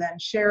we can then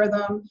share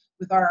them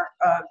with our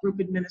group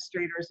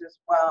administrators as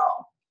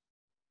well.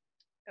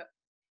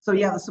 So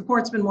yeah, the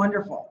support's been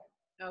wonderful.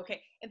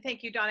 Okay, and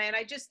thank you, Donna. And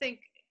I just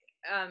think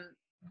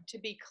to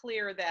be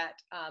clear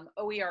that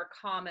OER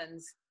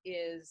Commons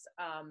is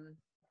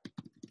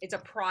it's a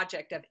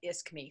project of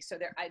ISKME. So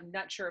there, I'm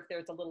not sure if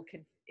there's a little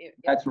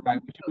That's right.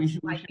 We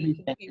should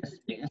be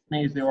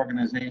ISKME is the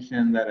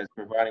organization that is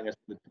providing us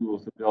with the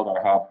tools to build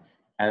our hub,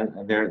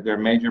 and their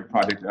major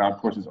project, of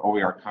course, is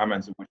OER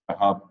Commons, of which the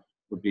hub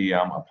would be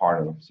a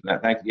part of. So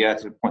yeah,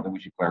 that's a point that we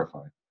should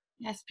clarify.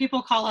 Yes,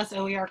 people call us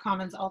OER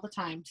Commons all the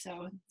time,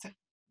 so.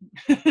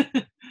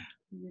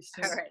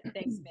 All right,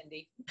 thanks,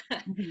 Mindy.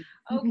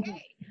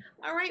 Okay,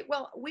 all right,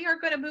 well, we are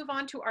going to move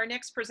on to our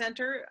next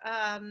presenter.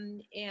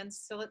 And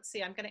so let's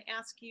see, I'm going to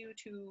ask you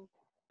to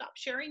stop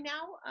sharing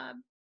now,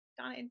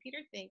 Donna and Peter,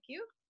 thank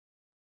you.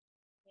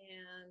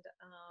 And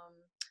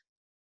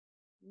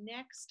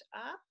next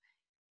up,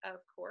 of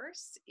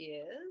course,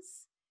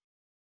 is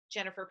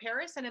Jennifer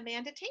Paris and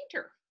Amanda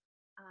Tainter.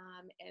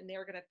 And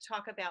they're going to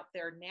talk about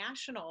their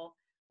national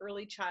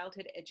early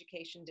childhood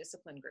education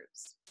discipline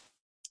groups.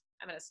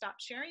 I'm going to stop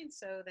sharing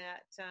so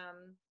that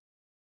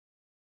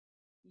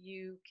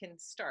you can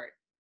start,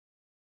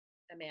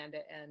 Amanda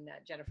and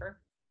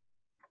Jennifer.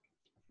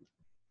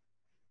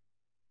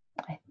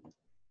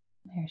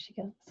 There she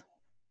goes.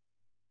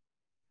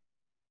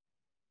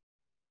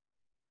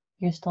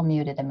 You're still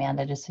muted,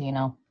 Amanda, just so you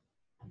know.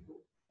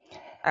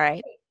 All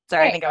right.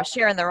 Sorry, I think I was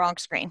sharing the wrong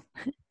screen.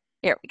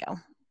 Here we go.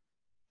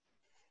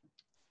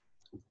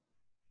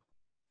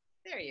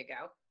 There you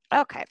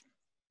go. Okay.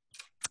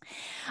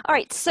 All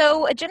right,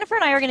 so Jennifer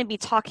and I are going to be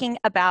talking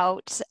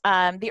about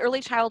the early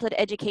childhood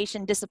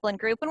education discipline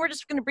group, and we're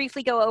just going to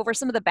briefly go over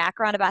some of the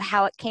background about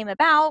how it came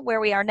about,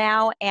 where we are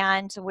now,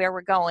 and where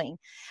we're going.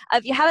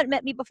 If you haven't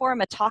met me before,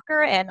 I'm a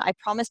talker, and I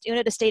promised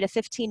Una to stay to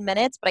 15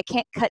 minutes, but I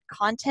can't cut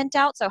content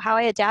out, so how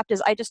I adapt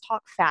is I just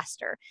talk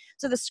faster.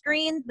 So the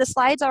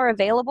slides are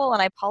available,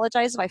 and I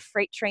apologize if I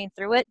freight train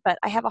through it, but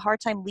I have a hard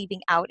time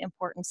leaving out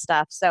important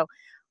stuff, so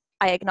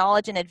I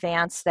acknowledge in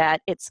advance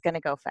that it's going to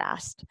go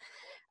fast.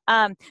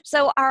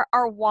 So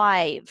our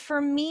why, for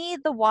me,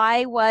 the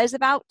why was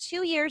about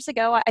 2 years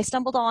ago, I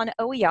stumbled on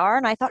OER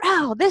and I thought,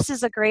 oh, this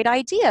is a great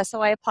idea.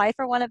 So I applied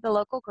for one of the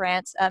local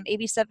grants,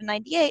 AB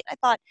 798. I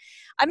thought,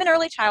 I'm in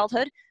early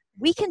childhood.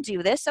 We can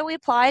do this. So we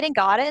applied and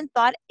got it and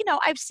thought, you know,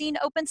 I've seen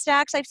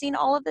OpenStax. I've seen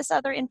all of this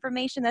other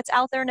information that's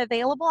out there and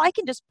available. I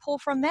can just pull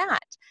from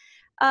that.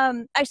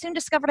 I soon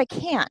discovered I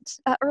can't.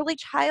 Early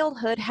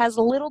childhood has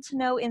little to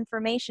no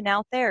information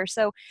out there.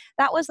 So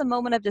that was the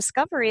moment of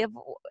discovery of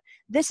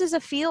this is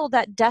a field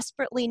that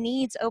desperately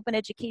needs open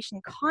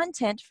education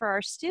content for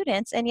our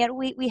students, and yet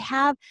we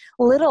have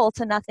little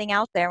to nothing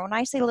out there. When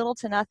I say little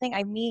to nothing,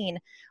 I mean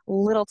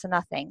little to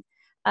nothing.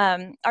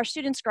 Our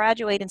students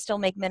graduate and still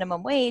make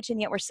minimum wage, and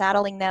yet we're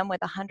saddling them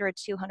with $100,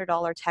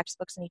 $200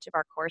 textbooks in each of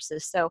our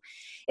courses. So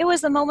it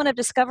was the moment of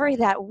discovery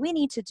that we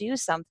need to do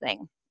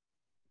something.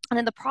 And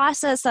in the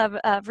process of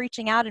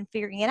reaching out and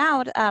figuring it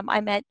out,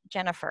 I met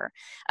Jennifer.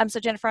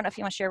 So Jennifer, I don't know if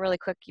you want to share really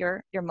quick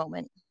your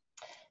moment.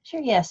 Sure,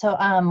 yeah. So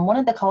one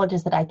of the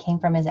colleges that I came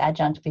from as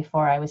adjunct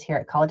before I was here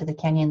at College of the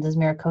Canyons is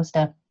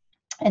Maricosta,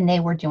 and they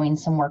were doing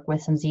some work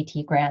with some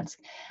ZT grants.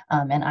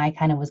 And I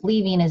kind of was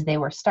leaving as they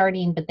were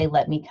starting, but they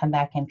let me come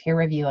back and peer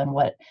review. And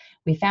what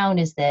we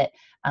found is that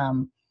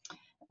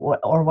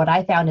what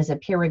I found as a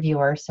peer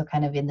reviewer, so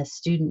kind of in the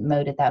student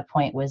mode at that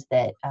point, was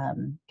that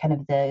kind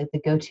of the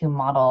go-to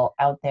model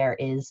out there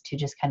is to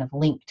just kind of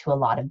link to a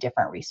lot of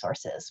different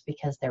resources,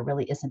 because there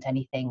really isn't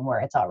anything where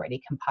it's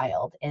already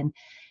compiled. And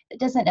it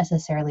doesn't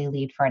necessarily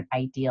lead for an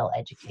ideal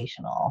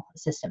educational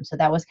system. So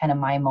that was kind of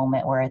my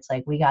moment where it's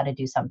like, we got to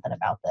do something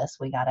about this.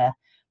 We got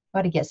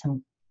to get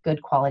some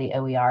good quality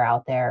OER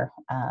out there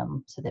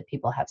so that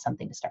people have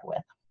something to start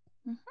with.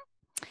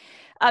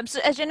 Mm-hmm.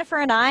 So as Jennifer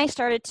and I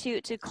started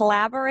to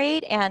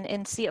collaborate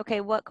and see,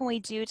 okay, what can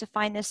we do to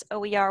find this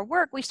OER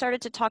work, we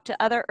started to talk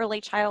to other early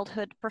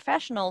childhood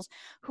professionals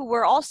who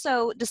were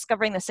also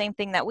discovering the same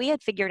thing that we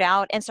had figured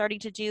out and starting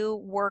to do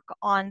work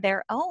on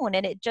their own.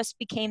 And it just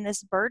became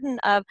this burden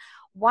of,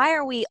 why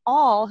are we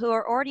all, who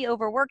are already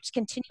overworked,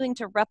 continuing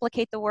to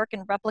replicate the work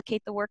and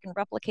replicate the work and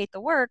replicate the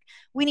work?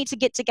 We need to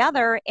get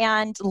together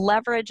and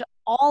leverage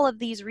all of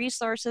these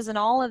resources and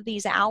all of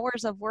these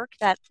hours of work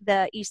that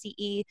the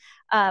ECE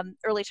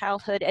early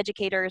childhood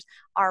educators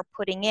are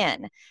putting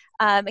in.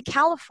 In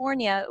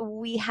California,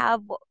 we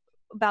have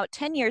about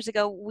 10 years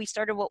ago, we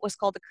started what was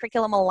called the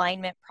Curriculum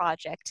Alignment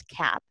Project,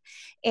 CAP.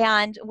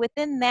 And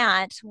within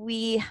that,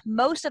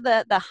 most of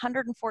the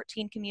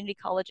 114 community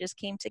colleges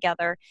came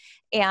together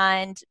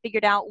and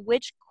figured out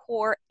which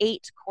core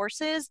 8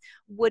 courses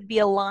would be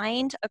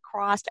aligned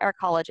across our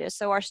colleges.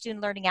 So our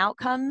student learning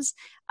outcomes,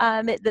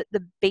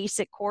 the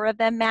basic core of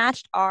them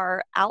matched,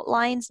 our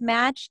outlines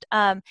matched.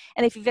 And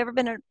if you've ever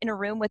been in a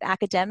room with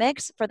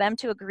academics, for them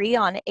to agree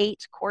on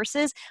 8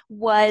 courses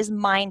was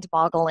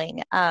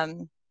mind-boggling.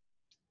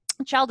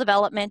 Child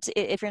development,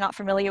 if you're not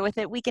familiar with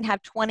it, we can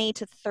have 20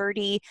 to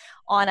 30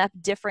 on up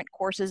different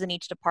courses in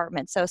each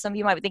department. So some of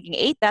you might be thinking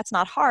 8, that's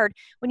not hard.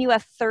 When you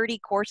have 30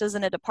 courses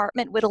in a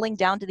department, whittling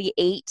down to the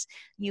 8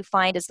 you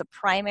find is the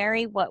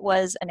primary, what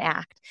was an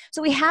act.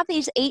 So we have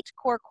these 8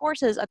 core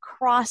courses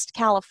across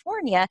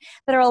California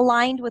that are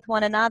aligned with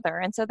one another.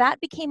 And so that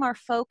became our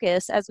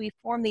focus as we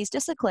formed these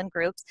discipline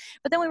groups.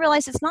 But then we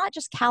realized it's not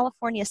just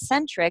California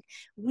centric.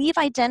 We've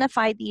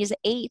identified these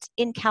 8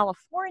 in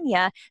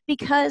California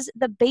because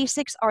the basics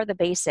are the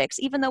basics.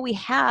 Even though we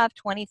have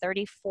 20,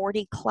 30,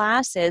 40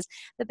 classes,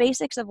 the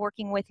basics of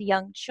working with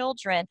young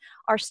children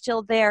are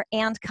still there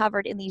and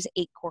covered in these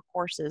 8 core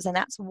courses. And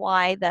that's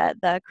why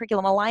the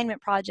Curriculum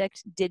Alignment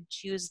Project did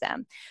choose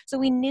them. So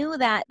we knew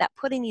that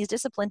putting these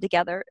disciplines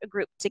together,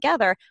 grouped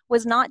together,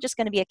 was not just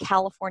going to be a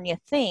California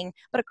thing,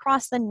 but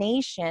across the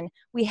nation,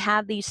 we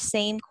have these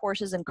same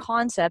courses and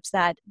concepts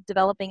that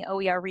developing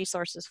OER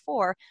resources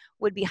for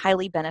would be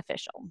highly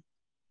beneficial.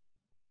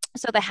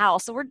 So the how.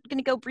 So we're going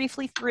to go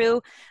briefly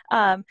through,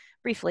 what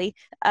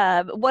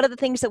are the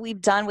things that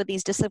we've done with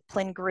these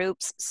discipline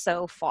groups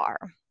so far?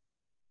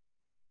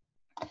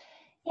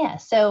 Yeah,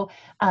 so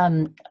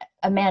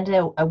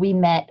Amanda,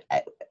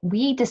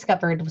 we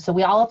discovered, so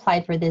we all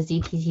applied for the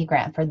ZTC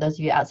grant. For those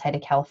of you outside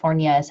of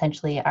California,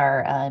 essentially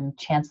our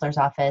chancellor's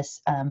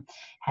office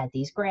had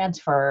these grants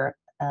for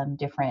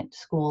different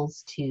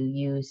schools to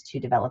use to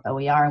develop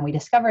OER, and we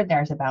discovered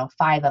there's about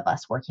 5 of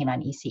us working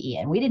on ECE,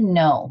 and we didn't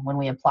know when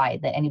we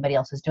applied that anybody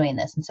else was doing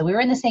this. And so we were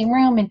in the same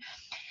room, and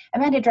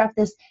Amanda dropped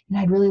this, and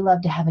I'd really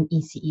love to have an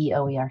ECE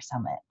OER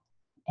summit.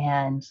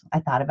 And I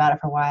thought about it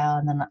for a while,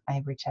 and then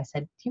I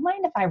said, do you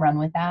mind if I run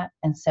with that?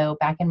 And so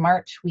back in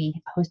March, we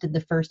hosted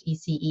the first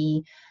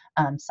ECE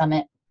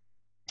summit.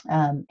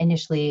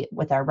 Initially,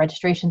 with our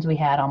registrations, we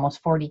had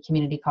almost 40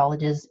 community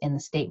colleges in the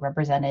state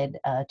represented,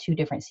 2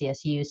 different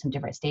CSUs, some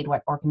different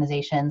statewide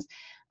organizations.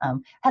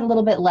 Had a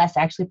little bit less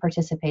actually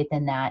participate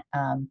than that.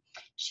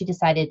 She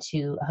decided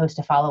to host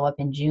a follow-up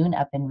in June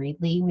up in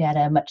Reedley. We had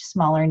a much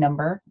smaller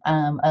number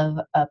of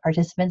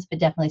participants, but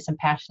definitely some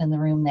passion in the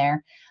room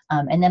there.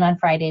 And then on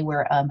Friday,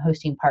 we're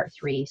hosting part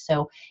 3.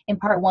 So in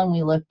part 1,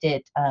 we looked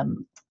at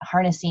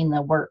harnessing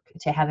the work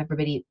to have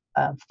everybody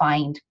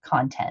find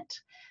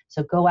content.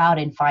 So go out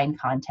and find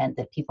content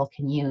that people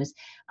can use.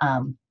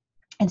 And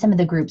some of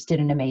the groups did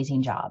an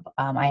amazing job.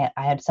 I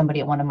had somebody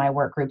at one of my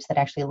work groups that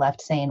actually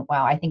left saying,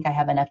 wow, I think I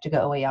have enough to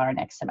go OER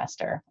next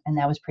semester. And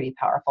that was pretty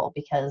powerful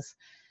because,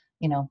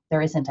 you know,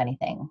 there isn't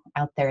anything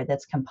out there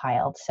that's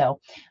compiled. So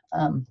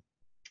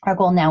our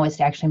goal now is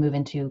to actually move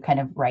into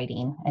kind of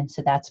writing. And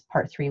so that's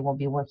part 3. We'll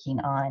be working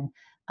on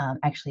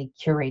actually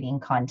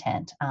curating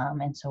content.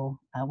 And so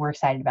we're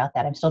excited about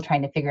that. I'm still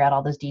trying to figure out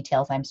all those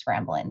details. I'm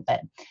scrambling,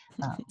 but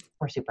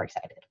we're super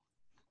excited.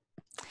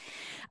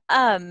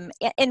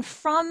 And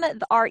from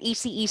our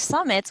ECE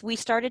summits, we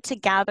started to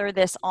gather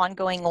this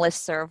ongoing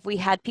listserv. We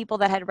had people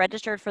that had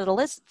registered for the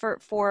list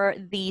for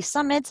the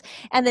summits,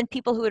 and then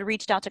people who had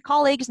reached out to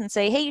colleagues and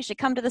say, hey, you should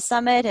come to the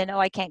summit, and oh,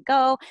 I can't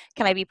go.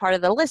 Can I be part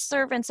of the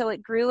listserv? And so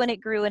it grew and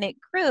it grew and it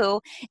grew,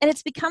 and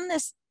it's become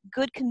this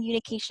good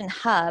communication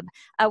hub.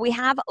 We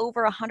have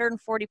over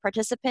 140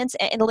 participants,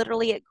 and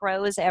literally it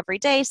grows every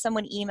day.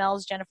 Someone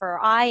emails Jennifer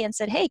or I and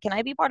said, hey, can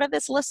I be part of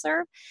this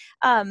listserv?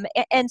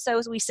 And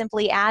so we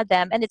simply add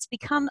them, and it's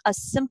become a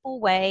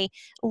simple way,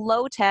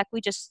 low tech.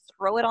 We just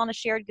throw it on a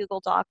shared Google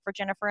Doc for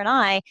Jennifer and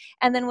I,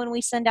 and then when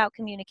we send out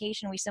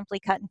communication, we simply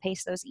cut and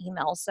paste those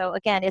emails. So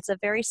again, it's a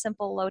very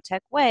simple, low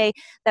tech way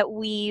that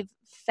we've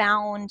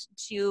found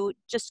to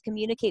just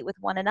communicate with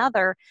one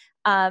another.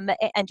 And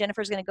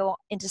Jennifer's going to go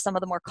into some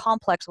of the more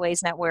complex ways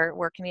that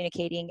we're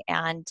communicating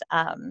and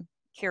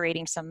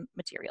curating some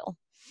material.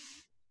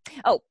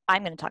 Oh,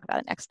 I'm going to talk about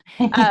it next.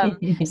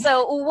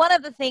 So one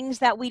of the things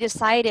that we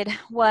decided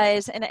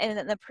was, and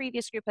the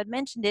previous group had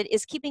mentioned it,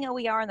 is keeping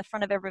OER in the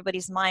front of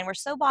everybody's mind. We're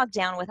so bogged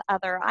down with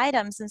other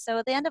items. And so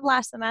at the end of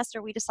last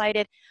semester, we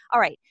decided, all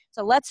right,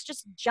 so let's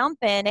just jump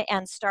in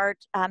and start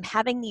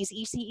having these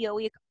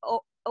ECE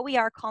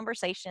OER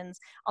conversations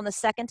on the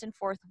 2nd and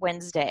 4th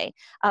Wednesday.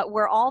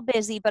 We're all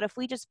busy, but if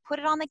we just put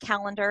it on the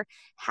calendar,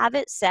 have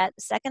it set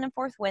 2nd and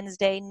 4th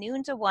Wednesday,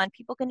 noon to 1,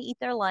 people can eat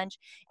their lunch.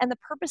 And the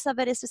purpose of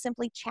it is to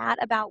simply chat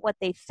about what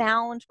they've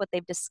found, what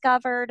they've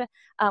discovered,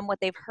 what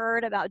they've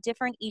heard about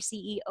different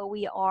ECE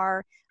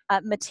OER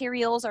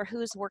materials or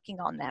who's working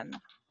on them.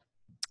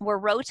 we're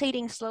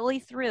rotating slowly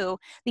through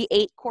the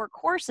 8 core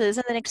courses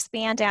and then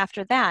expand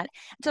after that.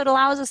 So it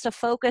allows us to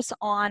focus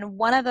on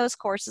one of those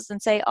courses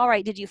and say, all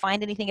right, did you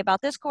find anything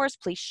about this course?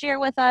 Please share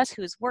with us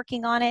who's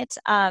working on it.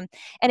 And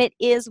it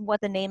is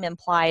what the name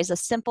implies, a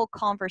simple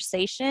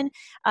conversation.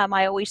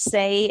 I always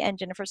say, and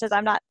Jennifer says,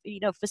 I'm not,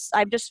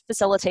 I'm just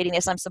facilitating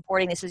this. I'm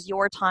supporting this. Is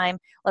your time.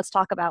 Let's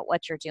talk about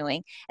what you're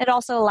doing. It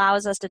also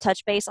allows us to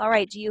touch base. All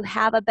right, do you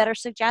have a better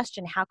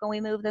suggestion? How can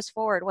we move this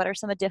forward? What are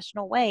some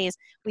additional ways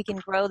we can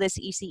grow this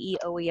ECE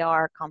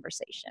OER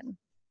conversation?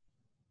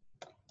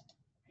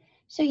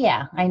 So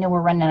yeah, I know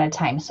we're running out of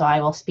time, so I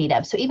will speed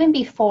up. So even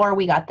before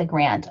we got the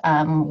grant,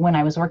 when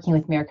I was working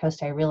with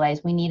MiraCosta, I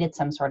realized we needed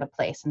some sort of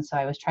place. And so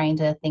I was trying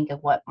to think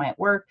of what might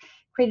work,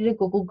 created a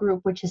Google group,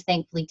 which has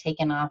thankfully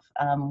taken off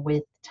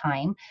with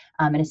time.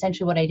 And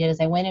essentially what I did is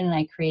I went in and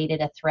I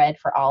created a thread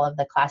for all of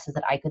the classes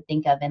that I could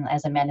think of. And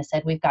as Amanda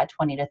said, we've got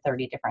 20 to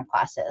 30 different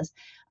classes.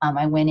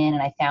 I went in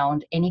and I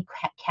found any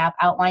CAP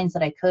outlines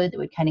that I could that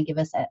would kind of give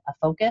us a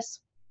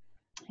focus.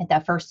 At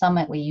that first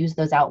summit, we used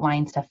those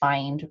outlines to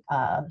find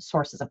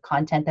sources of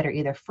content that are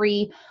either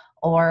free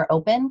or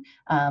open.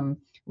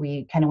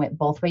 We kind of went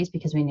both ways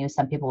because we knew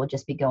some people would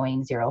just be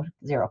going zero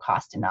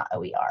cost and not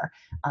OER.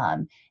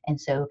 And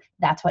so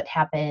that's what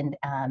happened.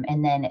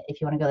 And then if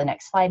you want to go to the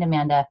next slide,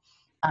 Amanda,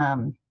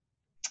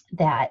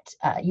 that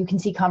you can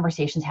see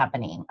conversations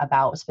happening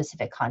about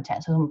specific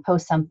content. So when we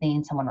post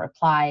something, someone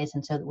replies,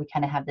 and so that we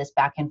kind of have this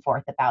back and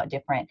forth about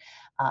different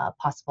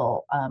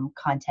possible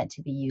content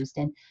to be used.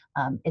 And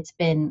it's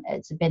been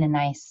a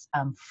nice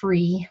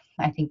free.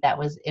 I think that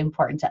was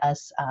important to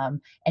us,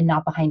 and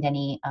not behind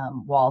any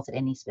walls at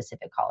any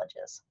specific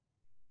colleges.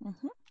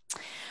 Mm-hmm.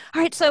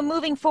 All right, so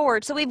moving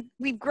forward, so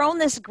we've grown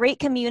this great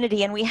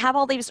community, and we have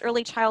all these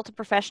early childhood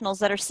professionals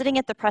that are sitting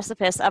at the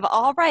precipice of,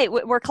 all right,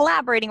 we're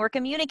collaborating, we're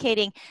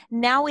communicating.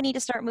 Now we need to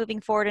start moving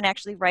forward and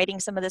actually writing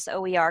some of this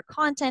OER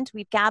content.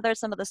 We've gathered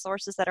some of the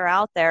sources that are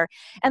out there,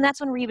 and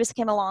that's when Rebus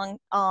came along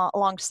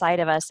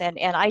alongside of us. And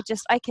I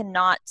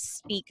cannot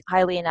speak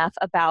highly enough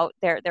about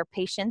their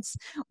patience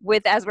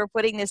with as we're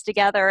putting this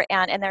together,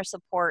 and their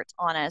support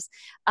on us.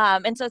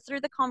 And so through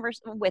the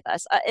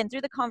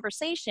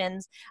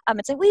conversations,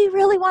 and say, we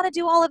really want to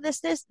do all of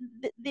these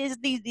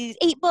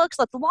 8 books,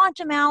 let's launch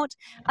them out.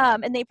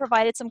 And they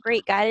provided some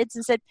great guidance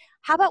and said,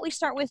 how about we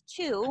start with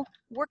 2,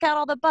 work out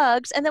all the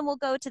bugs, and then we'll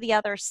go to the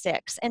other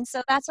 6. And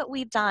so that's what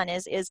we've done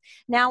is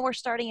now we're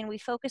starting, and we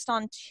focused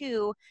on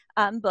 2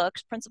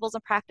 books, Principles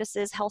and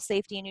Practices, Health,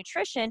 Safety, and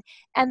Nutrition.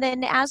 And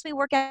then as we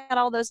work out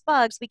all those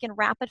bugs, we can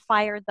rapid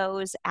fire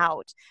those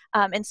out.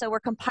 And so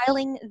we're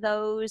compiling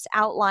those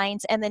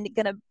outlines and then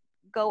going to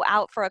go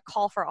out for a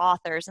call for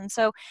authors. And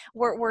so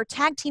we're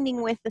tag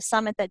teaming with the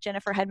summit that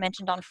Jennifer had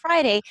mentioned on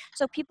Friday,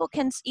 so people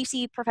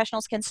EC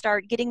professionals can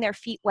start getting their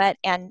feet wet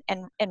and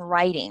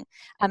writing,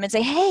 and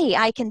say, hey,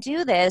 I can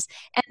do this.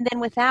 And then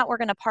with that, we're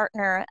going to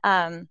partner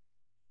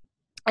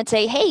and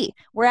say, hey,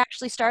 we're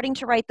actually starting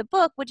to write the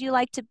book. Would you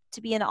like to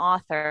be an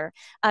author?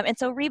 And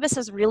so Rebus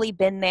has really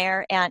been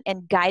there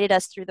and guided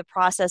us through the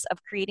process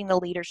of creating the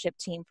leadership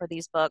team for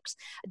these books,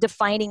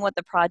 defining what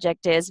the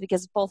project is,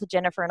 because both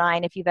Jennifer and I,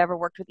 and if you've ever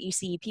worked with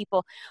ECE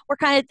people, we're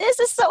kind of, this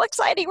is so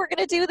exciting, we're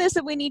going to do this,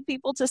 and we need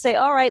people to say,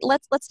 all right,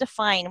 let's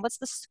define, what's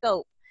the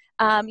scope?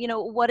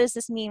 What does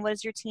this mean? What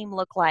does your team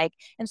look like?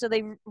 And so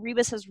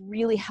Rebus has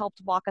really helped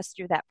walk us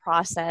through that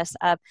process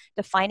of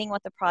defining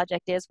what the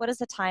project is, what is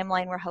the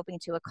timeline we're hoping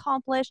to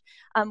accomplish,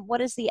 what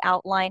is the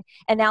outline,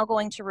 and now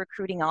going to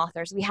recruiting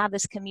authors. We have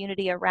this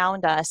community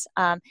around us,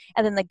 and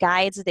then the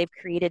guides that they've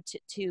created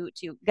to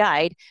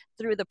guide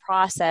through the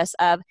process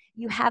of,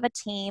 you have a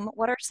team,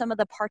 what are some of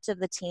the parts of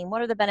the team,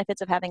 what are the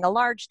benefits of having a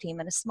large team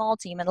and a small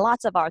team and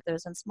lots of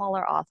authors and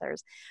smaller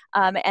authors,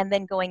 and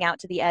then going out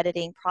to the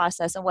editing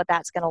process and what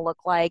that's going to look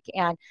like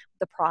and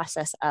the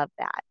process of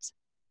that.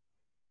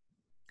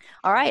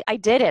 All right, I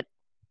did it.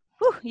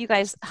 Whew, you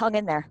guys hung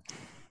in there.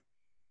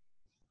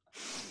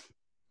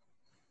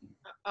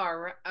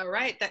 All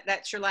right.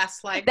 That's your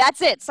last slide.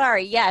 That's it.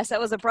 Sorry. Yes, that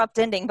was abrupt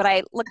ending, but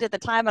I looked at the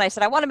time and I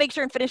said, I want to make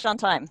sure and finish on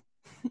time.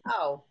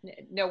 Oh,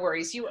 no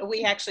worries.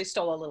 We actually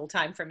stole a little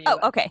time from you. Oh,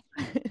 okay.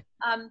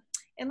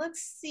 And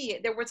let's see,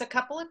 there was a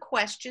couple of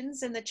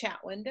questions in the chat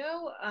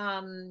window.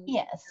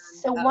 Yes.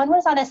 So one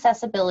was on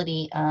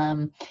accessibility,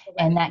 and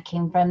that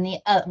came from the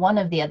one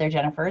of the other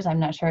Jennifers. I'm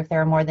not sure if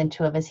there are more than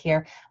 2 of us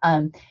here.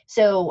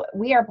 So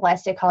we are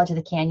blessed at College of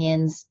the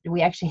Canyons.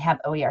 We actually have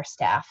OER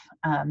staff.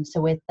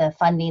 So with the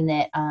funding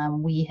that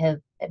we have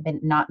been,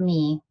 not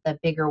me, the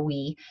bigger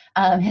we,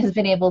 has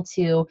been able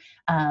to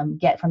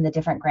get from the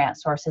different grant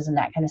sources and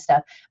that kind of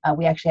stuff,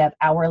 we actually have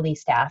hourly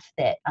staff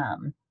that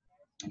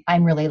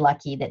I'm really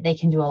lucky that they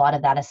can do a lot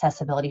of that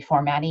accessibility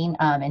formatting.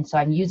 And so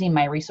I'm using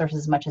my resources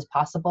as much as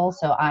possible.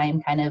 So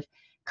I'm kind of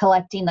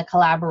collecting the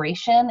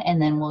collaboration,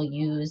 and then we'll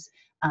use,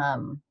 I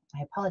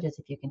apologize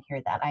if you can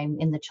hear that. I'm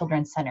in the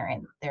Children's Center,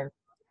 and there's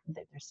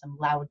some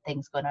loud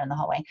things going on in the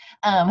hallway,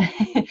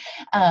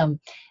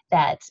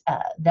 that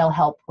they'll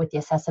help with the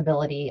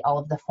accessibility, all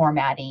of the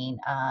formatting,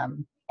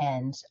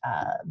 and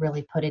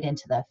really put it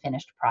into the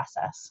finished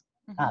process.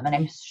 And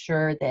I'm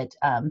sure that,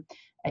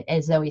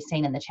 as Zoe's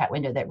saying in the chat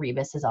window, that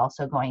Rebus is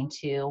also going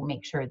to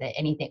make sure that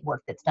anything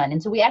work that's done.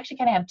 And so we actually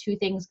kind of have two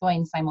things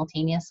going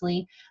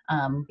simultaneously,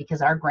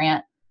 because our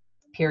grant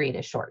period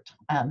is short.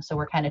 So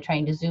we're kind of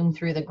trying to zoom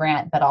through the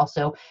grant, but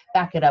also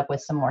back it up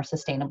with some more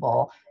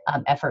sustainable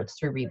efforts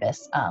through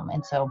Rebus.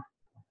 And so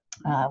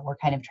we're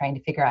kind of trying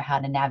to figure out how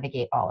to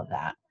navigate all of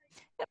that.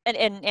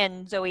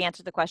 And Zoe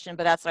answered the question,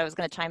 but that's what I was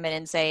going to chime in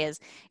and say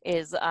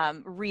is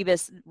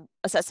Rebus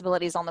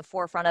accessibility is on the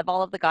forefront of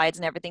all of the guides,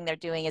 and everything they're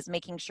doing is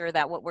making sure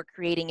that what we're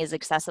creating is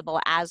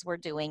accessible as we're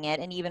doing it,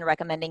 and even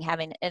recommending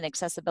having an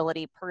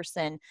accessibility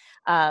person,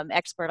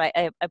 expert.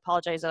 I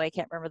apologize, Zoe, I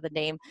can't remember the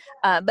name,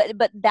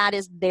 but that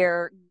is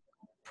their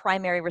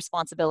primary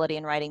responsibility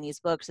in writing these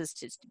books, is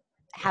to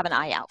have an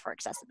eye out for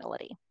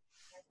accessibility.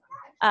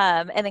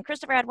 And then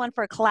Christopher had one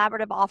for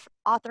collaborative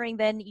authoring,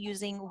 then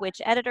using which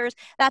editors.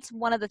 That's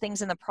one of the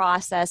things in the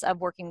process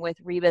of working with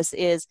Rebus,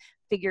 is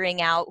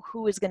figuring out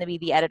who is going to be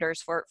the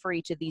editors for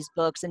each of these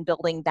books, and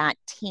building that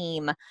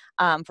team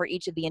for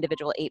each of the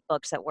individual 8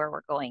 books that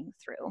we're going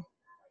through.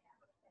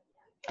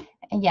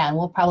 And yeah, and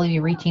we'll probably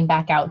be reaching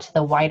back out to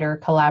the wider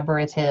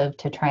collaborative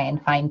to try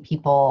and find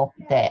people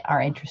that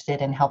are interested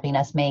in helping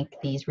us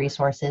make these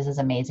resources as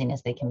amazing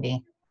as they can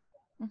be.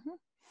 Mm-hmm.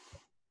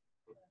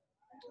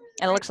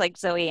 And it looks like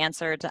Zoe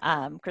answered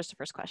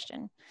Christopher's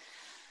question.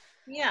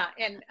 Yeah,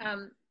 and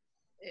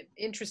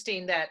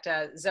interesting that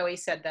Zoe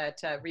said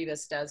that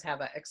Rebus does have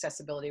an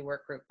accessibility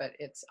work group, but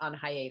it's on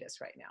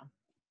hiatus right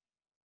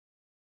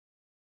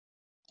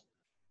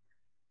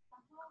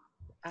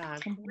now.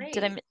 Great.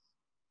 Did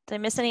I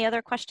miss any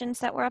other questions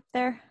that were up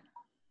there?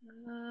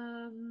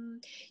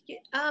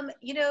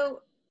 You know,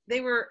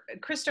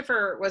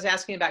 Christopher was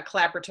asking about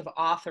collaborative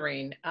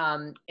authoring,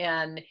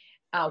 and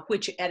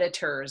which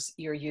editors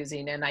you're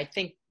using, and I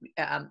think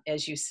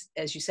as you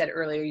said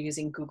earlier,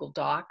 using Google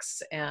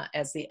Docs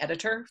as the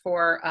editor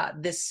for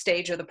this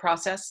stage of the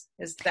process.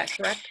 Is that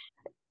correct?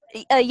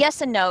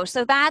 Yes and no.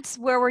 So that's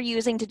where we're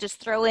using to just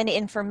throw in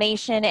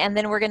information, and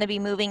then we're going to be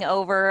moving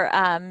over.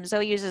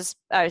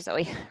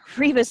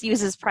 Rebus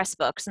uses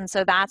Pressbooks, and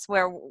so that's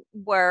where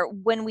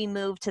when we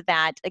move to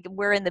that, like,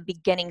 we're in the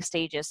beginning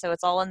stages, so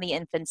it's all in the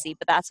infancy.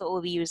 But that's what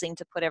we'll be using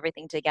to put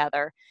everything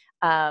together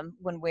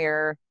when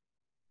we're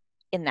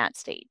in that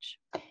stage.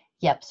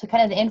 Yep. So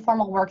kind of the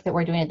informal work that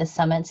we're doing at the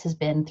summits has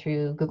been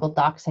through Google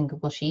Docs and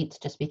Google Sheets,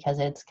 just because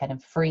it's kind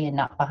of free and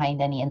not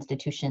behind any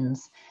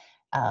institution's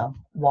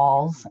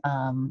walls,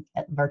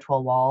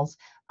 virtual walls.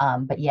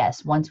 But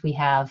yes, once we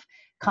have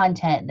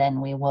content, then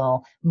we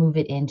will move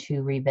it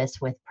into Rebus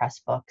with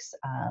Pressbooks.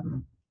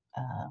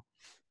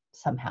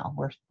 Somehow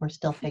we're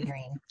still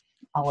figuring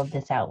all of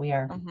this out. We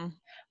are. Mm-hmm.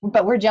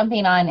 But we're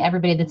jumping on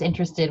everybody that's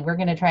interested. We're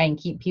going to try and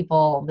keep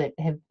people that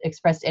have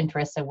expressed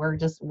interest. So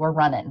we're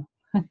running.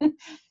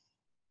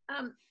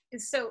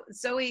 So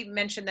Zoe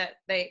mentioned that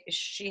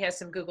she has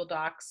some Google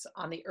Docs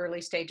on the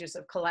early stages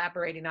of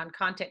collaborating on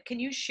content. Can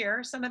you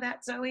share some of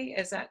that, Zoe?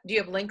 Do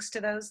you have links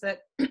to those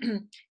that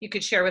you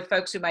could share with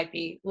folks who might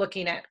be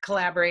looking at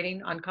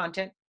collaborating on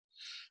content?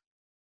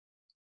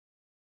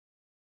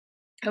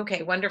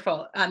 Okay,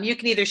 wonderful. You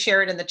can either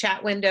share it in the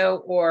chat window,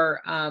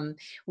 or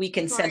we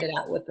can send it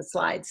out with the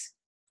slides.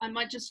 I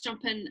might just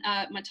jump in.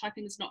 My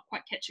typing is not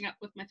quite catching up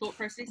with my thought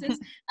processes.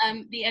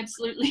 The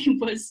absolutely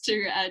was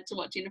to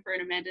what Jennifer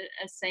and Amanda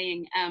are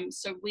saying.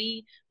 So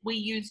we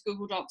use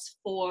Google Docs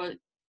for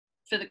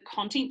the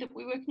content that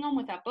we're working on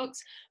with our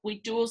books.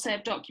 We do also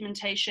have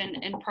documentation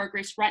in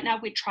progress. Right now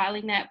we're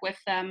trialing that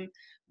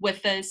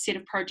with a set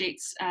of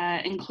projects,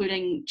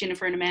 including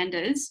Jennifer and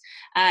Amanda's,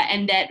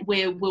 and that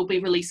we'll be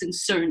releasing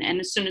soon. And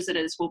as soon as it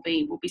is, we'll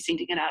be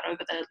sending it out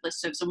over the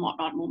listservs and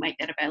whatnot, and we'll make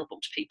that available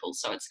to people.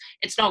 So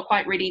it's not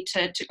quite ready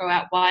to go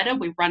out wider.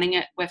 We're running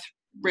it with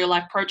real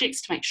life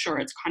projects to make sure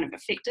it's kind of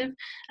effective,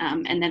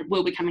 and then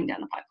we'll be coming down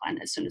the pipeline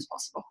as soon as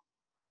possible.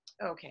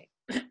 Okay,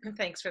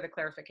 thanks for the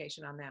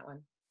clarification on that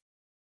one.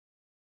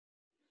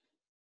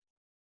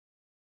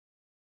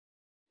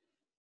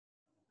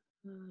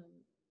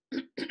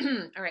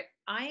 All right,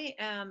 I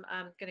am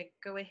going to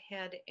go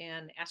ahead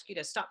and ask you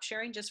to stop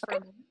sharing just for a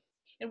moment,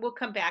 and we'll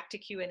come back to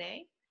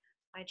Q&A.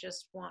 I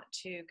just want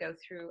to go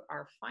through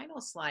our final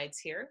slides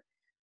here.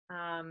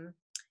 I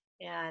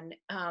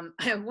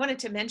wanted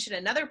to mention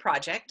another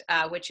project,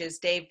 which is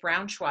Dave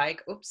Braunschweig.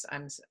 Oops,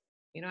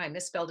 I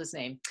misspelled his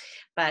name.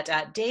 But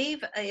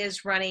Dave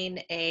is running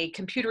a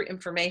computer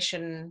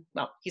information,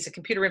 he's a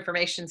computer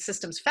information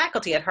systems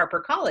faculty at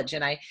Harper College.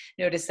 And I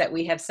noticed that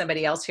we have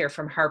somebody else here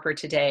from Harper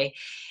today.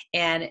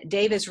 And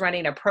Dave is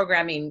running a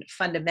programming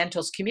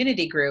fundamentals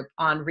community group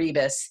on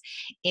Rebus.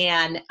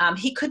 And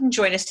he couldn't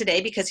join us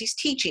today because he's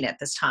teaching at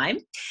this time.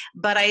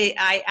 But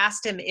I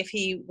asked him if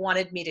he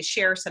wanted me to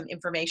share some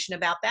information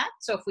about that.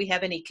 So if we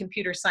have any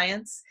computer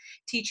science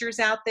teachers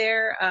out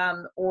there,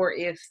 or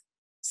if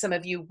some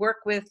of you work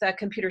with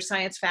computer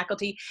science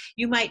faculty,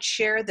 you might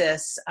share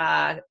this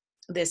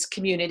this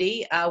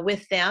community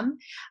with them.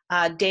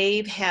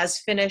 Dave has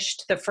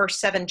finished the first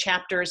 7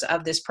 chapters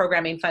of this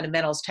Programming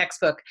Fundamentals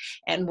textbook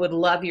and would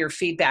love your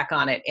feedback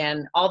on it.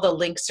 And all the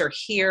links are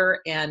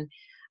here, and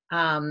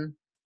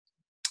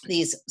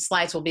these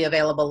slides will be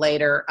available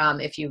later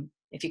if you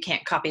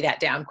can't copy that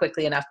down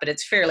quickly enough, but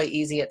it's fairly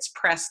easy. It's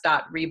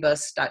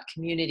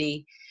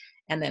press.rebus.community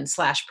and then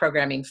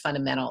 /programming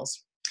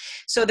fundamentals.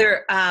 So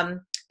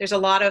there's a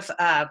lot of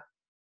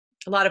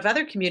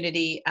other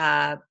community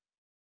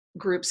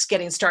groups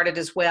getting started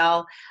as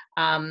well,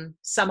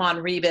 some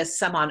on Rebus,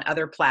 some on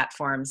other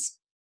platforms.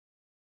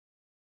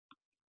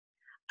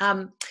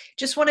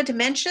 Just wanted to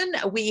mention,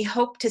 we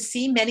hope to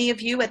see many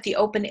of you at the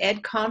Open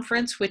Ed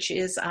Conference, which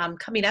is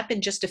coming up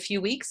in just a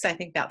few weeks, I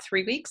think about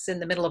 3 weeks, in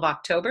the middle of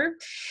October.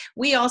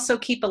 We also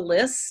keep a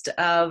list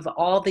of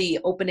all the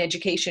open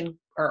education,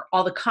 or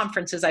all the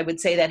conferences, I would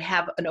say, that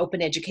have an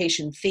open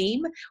education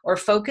theme or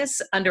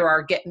focus under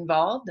our Get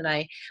Involved. And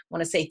I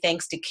want to say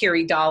thanks to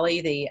Kiri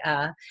Dolly, the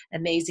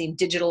amazing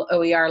digital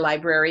OER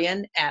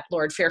librarian at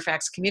Lord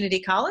Fairfax Community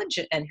College,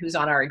 and who's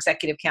on our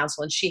executive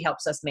council, and she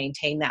helps us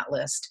maintain that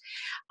list.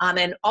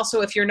 And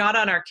also, if you're not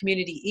on our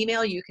community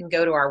email, you can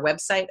go to our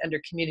website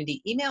under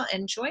community email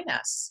and join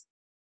us.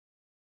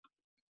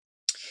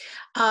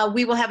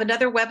 We will have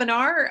another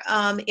webinar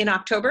in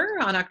October,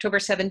 on October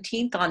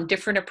 17th, on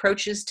different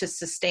approaches to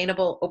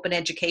sustainable open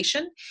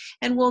education.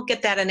 And we'll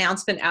get that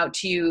announcement out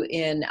to you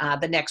in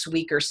the next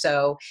week or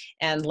so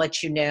and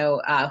let you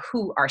know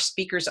who our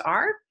speakers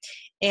are.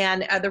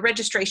 And the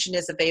registration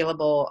is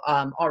available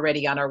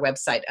already on our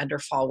website under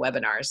fall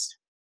webinars.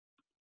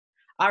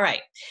 All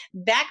right,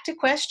 back to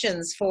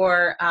questions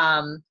for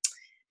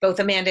both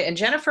Amanda and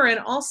Jennifer, and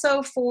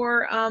also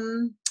for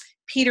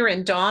Peter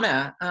and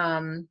Donna.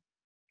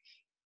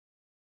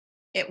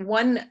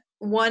 One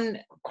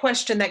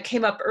question that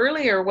came up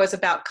earlier was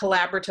about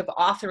collaborative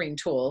authoring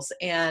tools.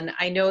 And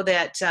I know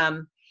that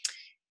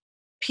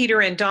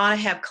Peter and Donna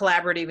have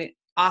collaborative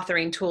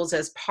authoring tools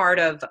as part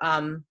of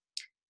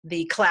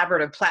the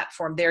collaborative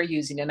platform they're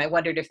using. And I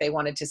wondered if they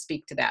wanted to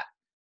speak to that.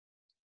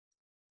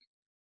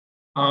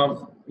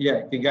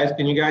 Yeah,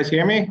 can you guys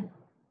hear me?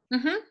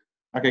 Mm-hmm.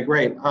 Okay,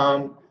 great.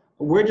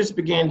 We're just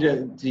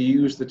beginning to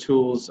use the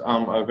tools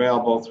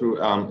available through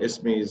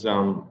ISME's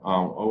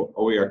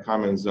OER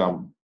Commons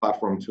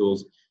platform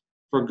tools.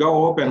 For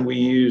Go Open, we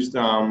used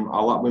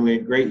we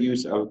made great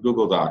use of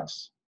Google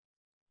Docs.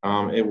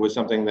 It was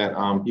something that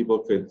people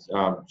could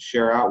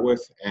share out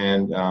with,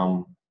 and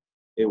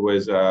it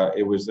was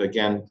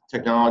again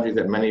technology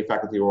that many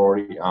faculty were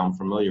already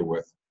familiar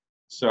with.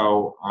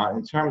 So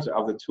in terms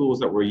of the tools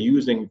that we're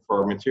using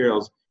for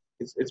materials,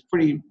 it's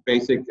pretty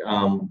basic,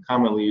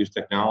 commonly used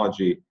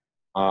technology.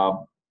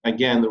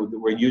 Again,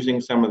 we're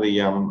using some of the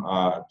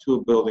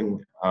tool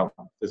building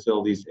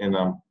facilities in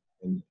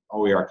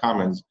OER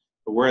Commons,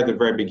 but we're at the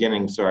very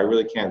beginning, so I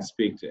really can't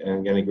speak to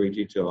in any great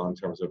detail in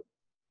terms of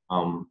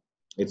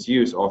its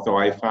use, although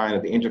I find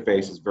that the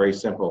interface is very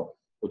simple,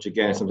 which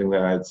again is something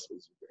that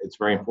it's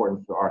very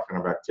important for our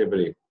kind of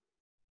activity.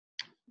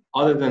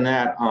 Other than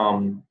that,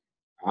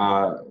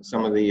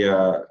 some of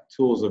the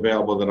tools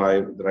available that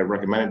I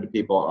recommended to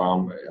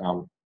people,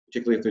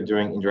 particularly if they're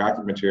doing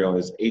interactive material,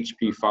 is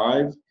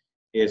HP5.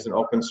 Is an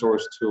open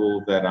source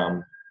tool that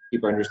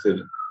people are interested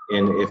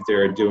in if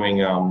they're doing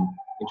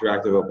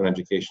interactive open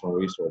educational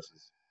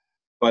resources.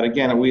 But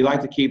again, we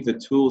like to keep the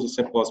tools as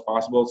simple as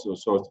possible, so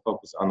as to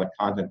focus on the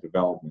content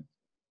development.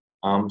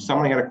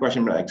 Someone had a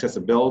question about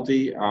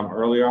accessibility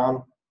early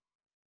on.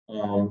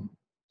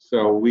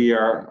 So we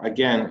are,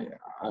 again,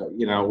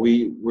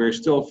 we're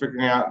still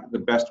figuring out the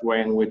best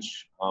way in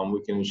which we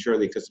can ensure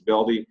the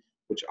accessibility,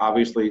 which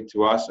obviously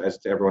to us, as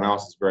to everyone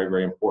else, is very,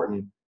 very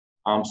important.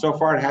 So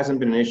far, it hasn't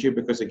been an issue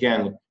because,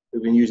 again,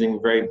 we've been using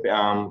very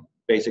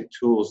basic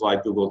tools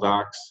like Google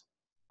Docs,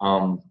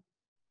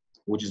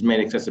 which has made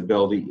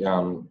accessibility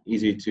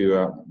easy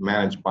to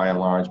manage by and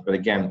large. But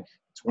again,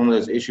 it's one of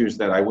those issues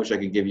that I wish I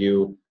could give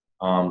you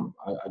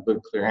a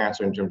good, clear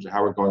answer in terms of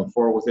how we're going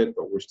forward with it,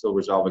 but we're still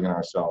resolving it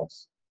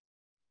ourselves.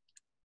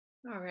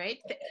 All right,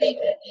 thank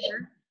you,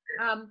 Peter.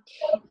 And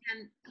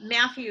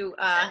Matthew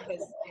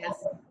has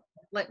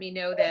let me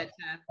know that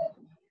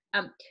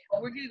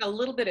we're getting a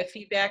little bit of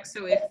feedback,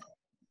 so if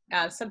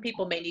some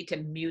people may need to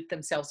mute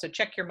themselves, so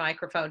check your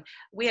microphone.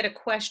 We had a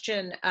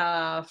question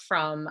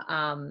from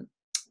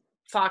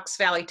Fox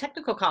Valley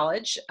Technical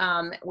College,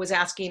 was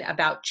asking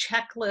about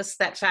checklists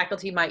that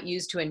faculty might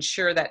use to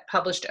ensure that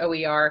published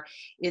OER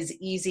is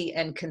easy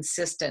and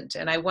consistent.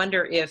 And I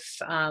wonder if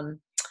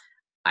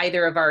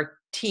either of our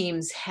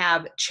teams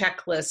have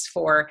checklists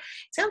for,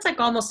 it sounds like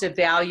almost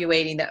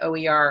evaluating the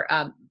OER,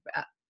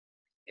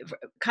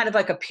 kind of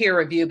like a peer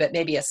review, but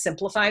maybe a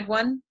simplified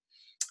one.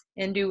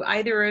 And do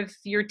either of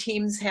your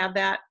teams have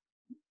that?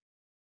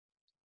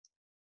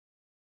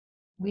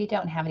 We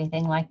don't have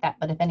anything like that,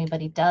 but if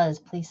anybody does,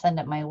 please send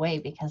it my way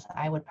because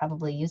I would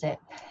probably use it.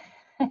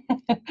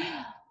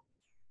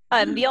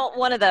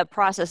 One of the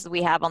processes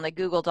we have on the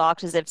Google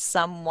Docs is if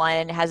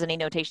someone has any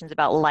notations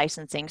about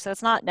licensing. So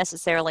it's not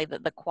necessarily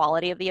the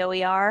quality of the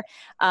OER,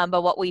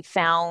 but what we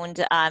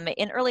found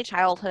in early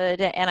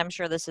childhood, and I'm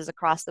sure this is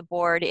across the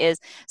board, is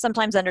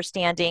sometimes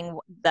understanding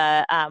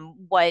the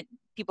what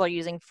people are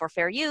using for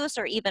fair use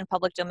or even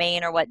public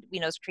domain or what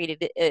is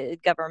created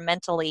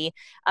governmentally.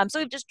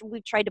 So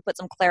we've tried to put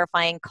some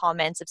clarifying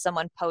comments if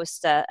someone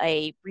posts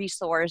a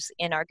resource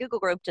in our Google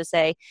group to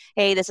say,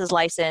 hey, this is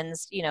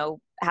licensed,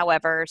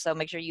 however, so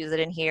make sure you use it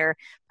in here.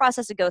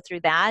 Process to go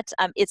through that.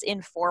 It's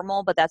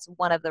informal, but that's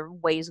one of the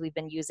ways we've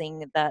been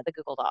using the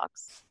Google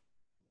Docs.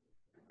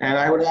 And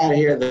I would add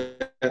here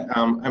that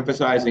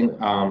emphasizing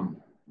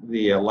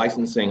the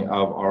licensing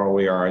of our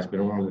OER has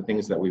been one of the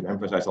things that we've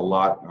emphasized a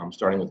lot,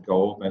 starting with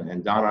Go.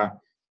 And Donna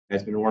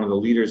has been one of the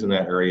leaders in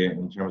that area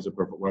in terms of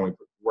when we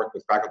work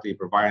with faculty,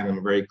 providing them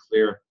a very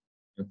clear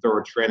and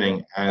thorough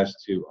training as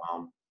to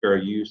fair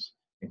use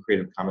and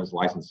Creative Commons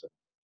licensing.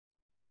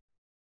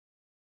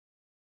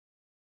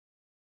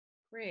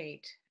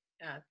 Great.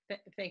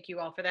 Thank you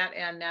all for that.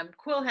 And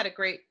Quill had a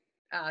great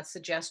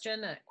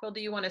suggestion. Quill,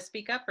 do you want to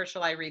speak up or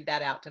shall I read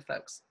that out to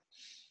folks?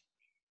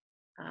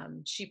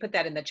 She put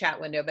that in the chat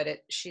window, but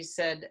she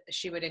said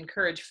she would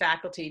encourage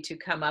faculty to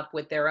come up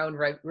with their own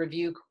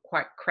review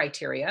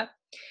criteria.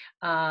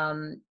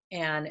 And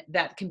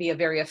that can be a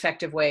very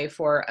effective way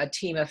for a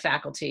team of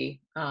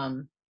faculty.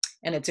 And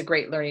it's a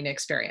great learning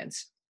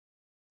experience.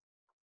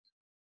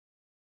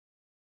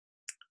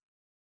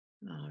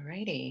 All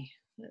righty,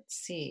 let's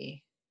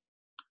see.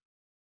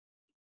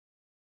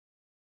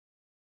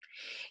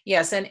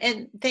 Yes,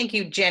 and thank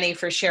you, Jenny,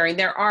 for sharing.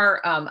 There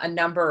are a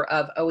number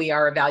of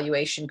OER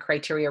evaluation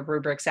criteria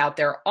rubrics out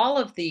there. All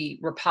of the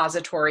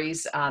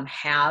repositories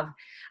have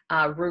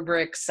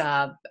rubrics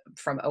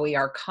from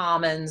OER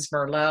Commons,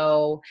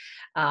 Merlot,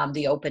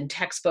 the Open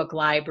Textbook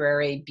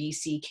Library,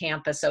 BC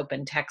Campus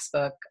Open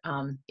Textbook.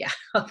 Yeah,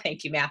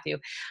 thank you, Matthew.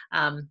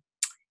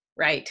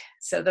 Right,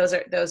 so those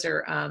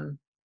are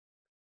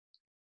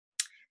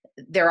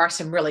there are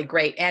some really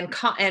great and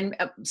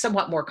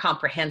somewhat more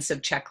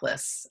comprehensive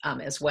checklists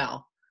as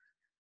well.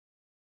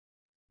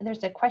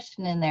 There's a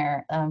question in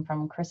there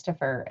from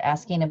Christopher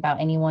asking about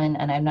anyone,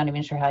 and I'm not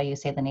even sure how you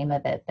say the name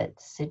of it, but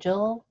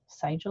Sigil?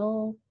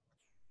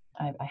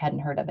 I hadn't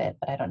heard of it,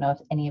 but I don't know if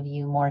any of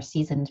you more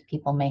seasoned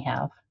people may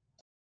have.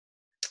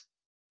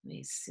 Let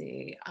me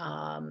see.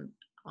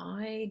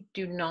 I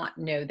do not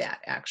know that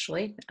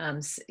actually.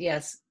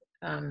 Yes.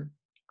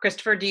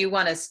 Christopher, do you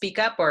want to speak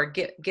up or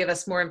give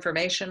us more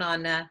information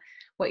on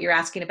what you're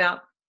asking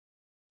about?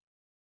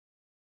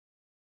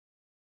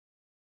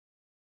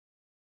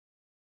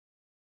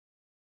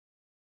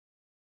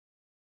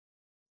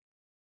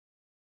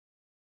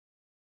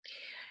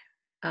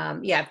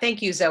 Yeah,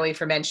 thank you, Zoe,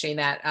 for mentioning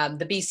that.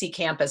 The BC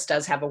campus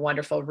does have a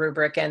wonderful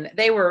rubric, and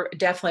they were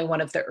definitely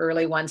one of the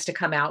early ones to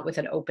come out with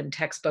an open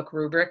textbook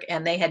rubric,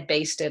 and they had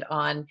based it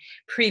on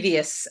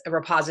previous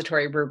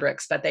repository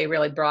rubrics, but they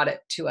really brought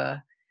it to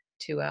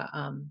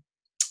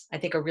I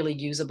think a really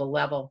usable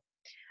level.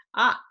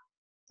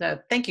 So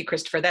thank you,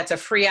 Christopher. That's a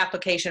free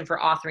application for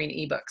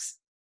authoring ebooks.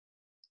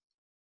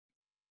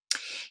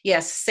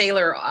 Yes,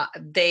 Sailor,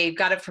 they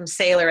got it from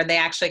Sailor, and they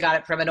actually got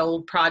it from an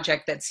old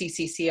project that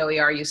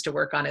CCCOER used to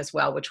work on as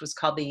well, which was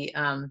called the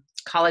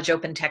College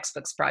Open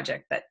Textbooks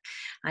Project, but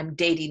I'm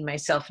dating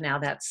myself now.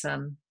 That's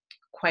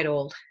quite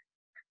old.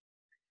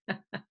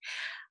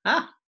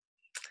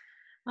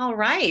 All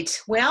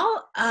right.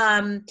 Well,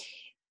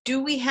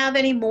 do we have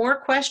any more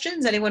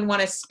questions? Anyone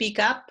want to speak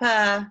up?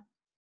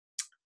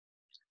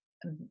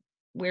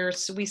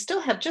 We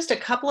still have just a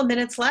couple of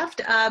minutes left.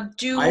 I'd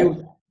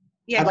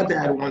like to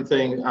add one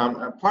thing.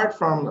 Apart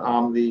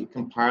from the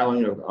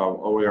compiling of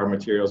OER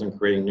materials and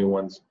creating new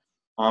ones,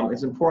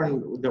 it's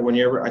important that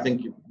whenever, I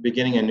think,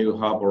 beginning a new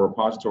hub or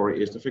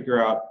repository is to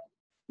figure out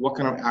what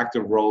kind of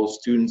active roles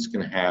students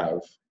can have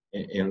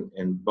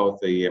in both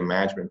the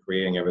management and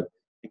creating of it.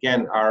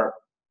 Again, our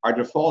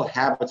default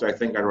habits, I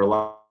think, are to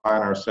rely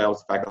on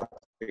ourselves,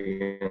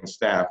 faculty, and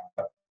staff.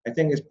 I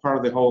think it's part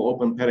of the whole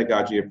open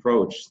pedagogy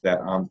approach that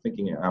I'm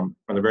thinking from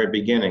the very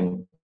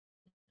beginning.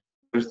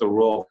 What is the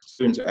role of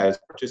students as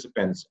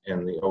participants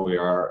in the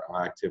OER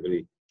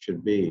activity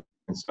should be?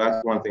 And so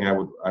that's one thing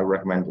I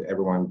recommend to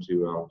everyone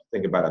to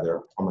think about at their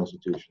home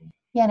institution.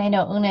 Yeah, and I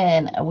know Una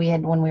and we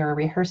had, when we were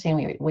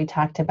rehearsing, we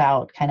talked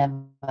about kind of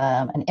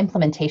an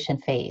implementation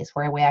phase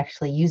where we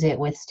actually use it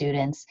with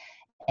students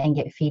and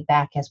get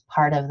feedback as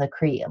part of the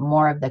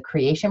more of the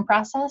creation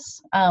process,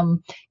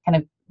 kind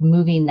of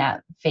moving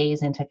that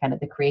phase into kind of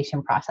the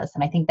creation process.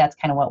 And I think that's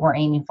kind of what we're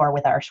aiming for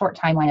with our short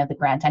timeline of the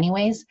grant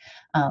anyways,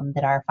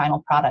 that our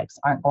final products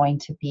aren't going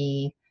to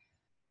be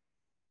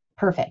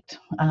perfect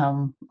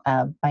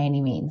by any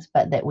means,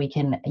 but that we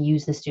can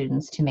use the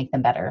students to make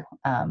them better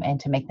and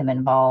to make them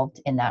involved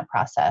in that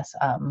process.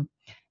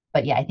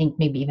 But yeah, I think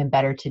maybe even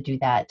better to do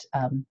that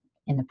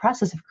in the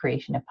process of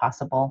creation if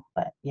possible.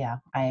 But yeah,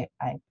 I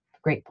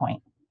great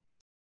point.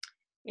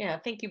 Yeah,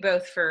 thank you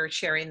both for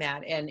sharing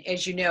that. And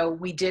as you know,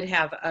 we did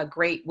have a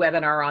great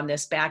webinar on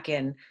this back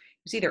in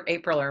was either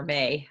April or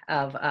May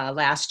of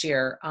last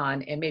year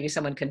on, and maybe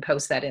someone can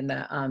post that in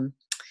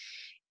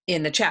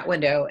the chat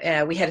window.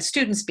 We had a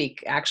student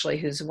speak, actually,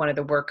 who's one of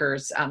the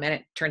workers, and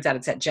it turns out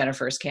it's at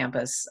Jennifer's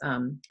campus,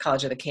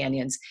 College of the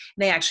Canyons.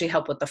 And they actually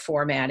help with the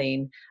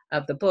formatting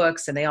of the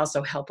books, and they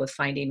also help with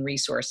finding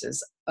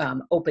resources,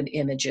 open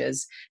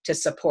images to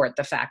support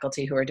the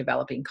faculty who are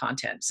developing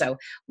content. So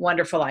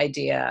wonderful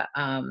idea.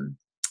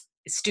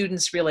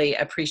 Students really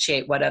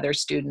appreciate what other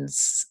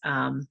students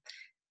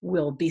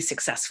will be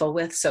successful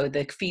with. So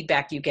the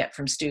feedback you get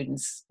from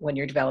students when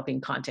you're developing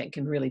content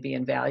can really be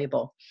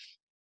invaluable.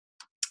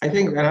 I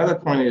think another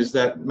point is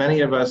that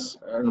many of us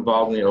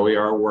involved in the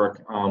OER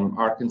work,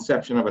 our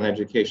conception of an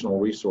educational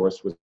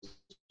resource was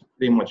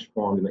pretty much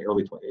formed in the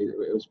early,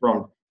 it was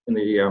formed in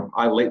the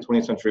late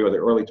 20th century or the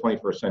early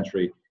 21st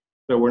century.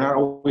 So we're not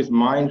always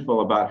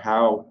mindful about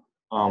how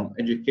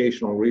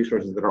educational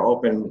resources that are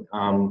open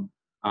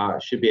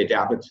should be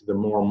adapted to the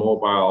more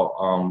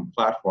mobile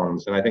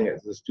platforms. And I think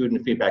the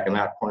student feedback in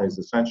that point is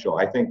essential.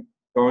 I think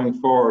going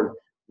forward,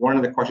 one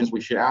of the questions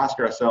we should ask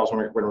ourselves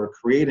when we're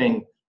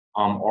creating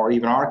or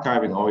even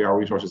archiving OER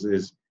resources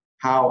is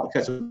how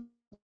accessible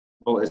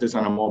is this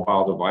on a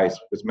mobile device?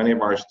 Because many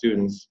of our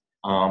students,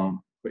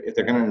 if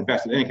they're going to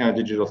invest in any kind of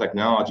digital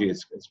technology,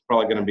 it's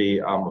probably going to be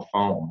a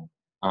phone.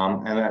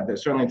 And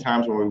there's certainly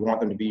times when we want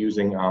them to be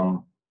using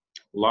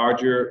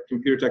larger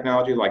computer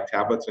technology like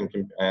tablets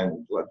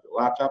and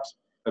laptops,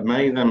 but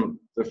many of them,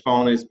 the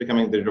phone is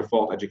becoming the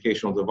default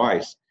educational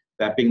device.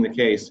 That being the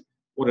case,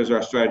 what is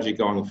our strategy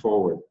going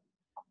forward?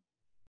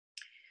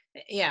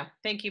 Yeah,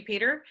 thank you,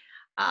 Peter.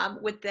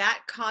 With that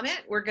comment,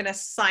 we're going to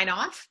sign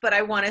off, but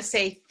I want to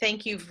say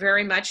thank you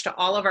very much to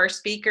all of our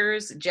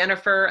speakers,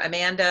 Jennifer,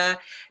 Amanda,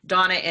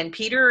 Donna, and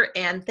Peter,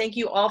 and thank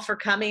you all for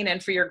coming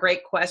and for your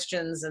great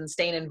questions and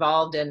staying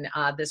involved in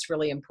this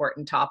really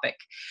important topic.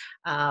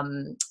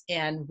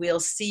 And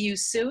we'll see you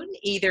soon,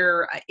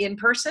 either in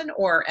person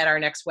or at our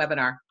next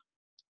webinar.